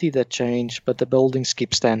society that changed, but the buildings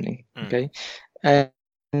keep standing. Okay. And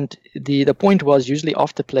the point was, usually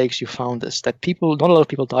after plagues, you found this, that not a lot of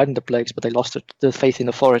people died in the plagues, but they lost the faith in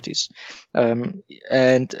authorities.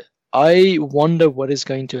 And I wonder what is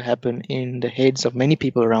going to happen in the heads of many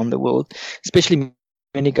people around the world, especially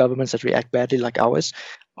many governments that react badly like ours,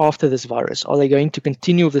 after this virus. Are they going to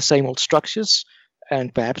continue with the same old structures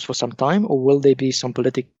and perhaps for some time, or will there be some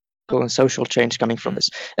political and social change coming from this?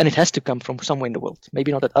 And it has to come from somewhere in the world.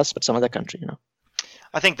 Maybe not at us, but some other country,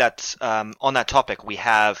 I think that on that topic, we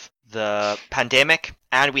have the pandemic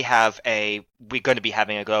and we're going to be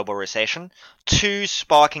having a global recession. Two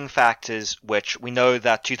sparking factors, which we know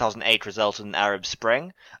that 2008 resulted in Arab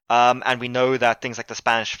Spring, and we know that things like the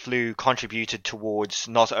Spanish flu contributed towards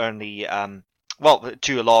not only, to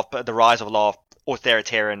the rise of a lot of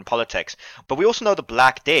authoritarian politics, but we also know the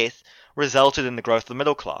Black Death resulted in the growth of the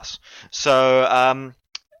middle class. So,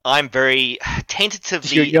 I'm very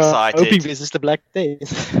tentatively excited. Hoping this is the Black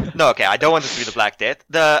Death. No, okay, I don't want this to be the Black Death.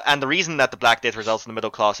 And the reason that the Black Death results in the middle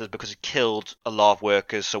class is because it killed a lot of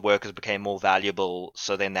workers, so workers became more valuable.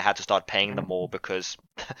 So then they had to start paying them more because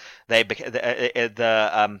they became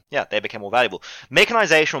more valuable.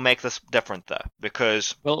 Mechanization will make this different though,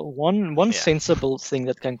 because one sensible thing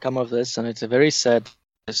that can come of this, and it's a very sad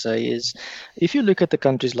to say, is if you look at the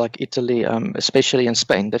countries like Italy, especially in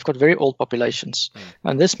Spain, they've got very old populations.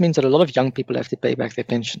 And this means that a lot of young people have to pay back their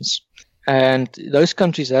pensions. And those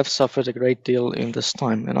countries have suffered a great deal in this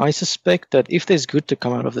time. And I suspect that if there's good to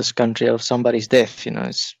come out of this country, out of somebody's death,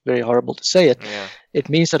 it's very horrible to say it, it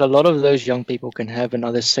means that a lot of those young people can have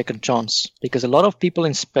another second chance. Because a lot of people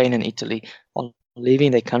in Spain and Italy are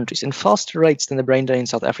leaving their countries in faster rates than the brain drain in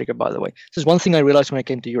South Africa, by the way. This is one thing I realized when I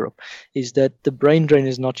came to Europe, is that the brain drain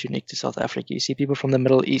is not unique to South Africa. You see people from the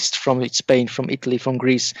Middle East, from Spain, from Italy, from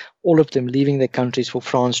Greece, all of them leaving their countries for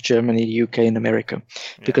France, Germany, UK, and America,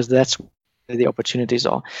 because that's where the opportunities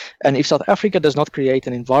are. And if South Africa does not create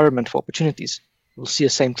an environment for opportunities, we'll see a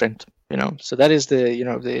same trend. So that is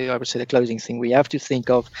I would say the closing thing. We have to think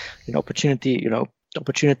of opportunities.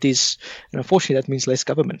 Unfortunately, that means less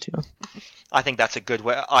government. I think that's a good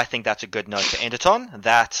way. I think that's a good note to end it on.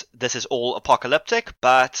 That this is all apocalyptic,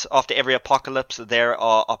 but after every apocalypse, there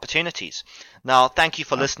are opportunities. Now, thank you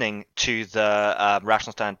for listening to the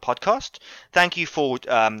Rational Stand podcast. Thank you for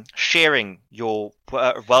sharing your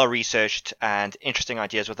well-researched and interesting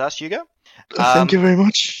ideas with us, Hugo. Thank you very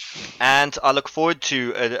much. And I look forward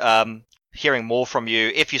to hearing more from you,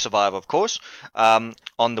 if you survive, of course, on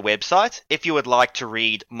the website. If you would like to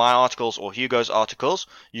read my articles or Hugo's articles,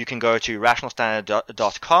 you can go to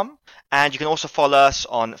rationalstandard.com, and you can also follow us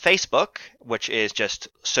on Facebook, which is just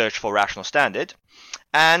search for Rational Standard.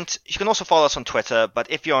 And you can also follow us on Twitter, but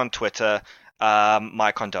if you're on Twitter,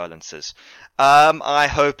 my condolences. I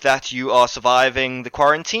hope that you are surviving the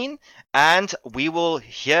quarantine, and we will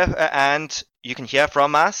hear, and you can hear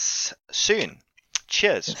from us soon.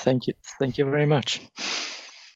 Cheers. Thank you. Thank you very much.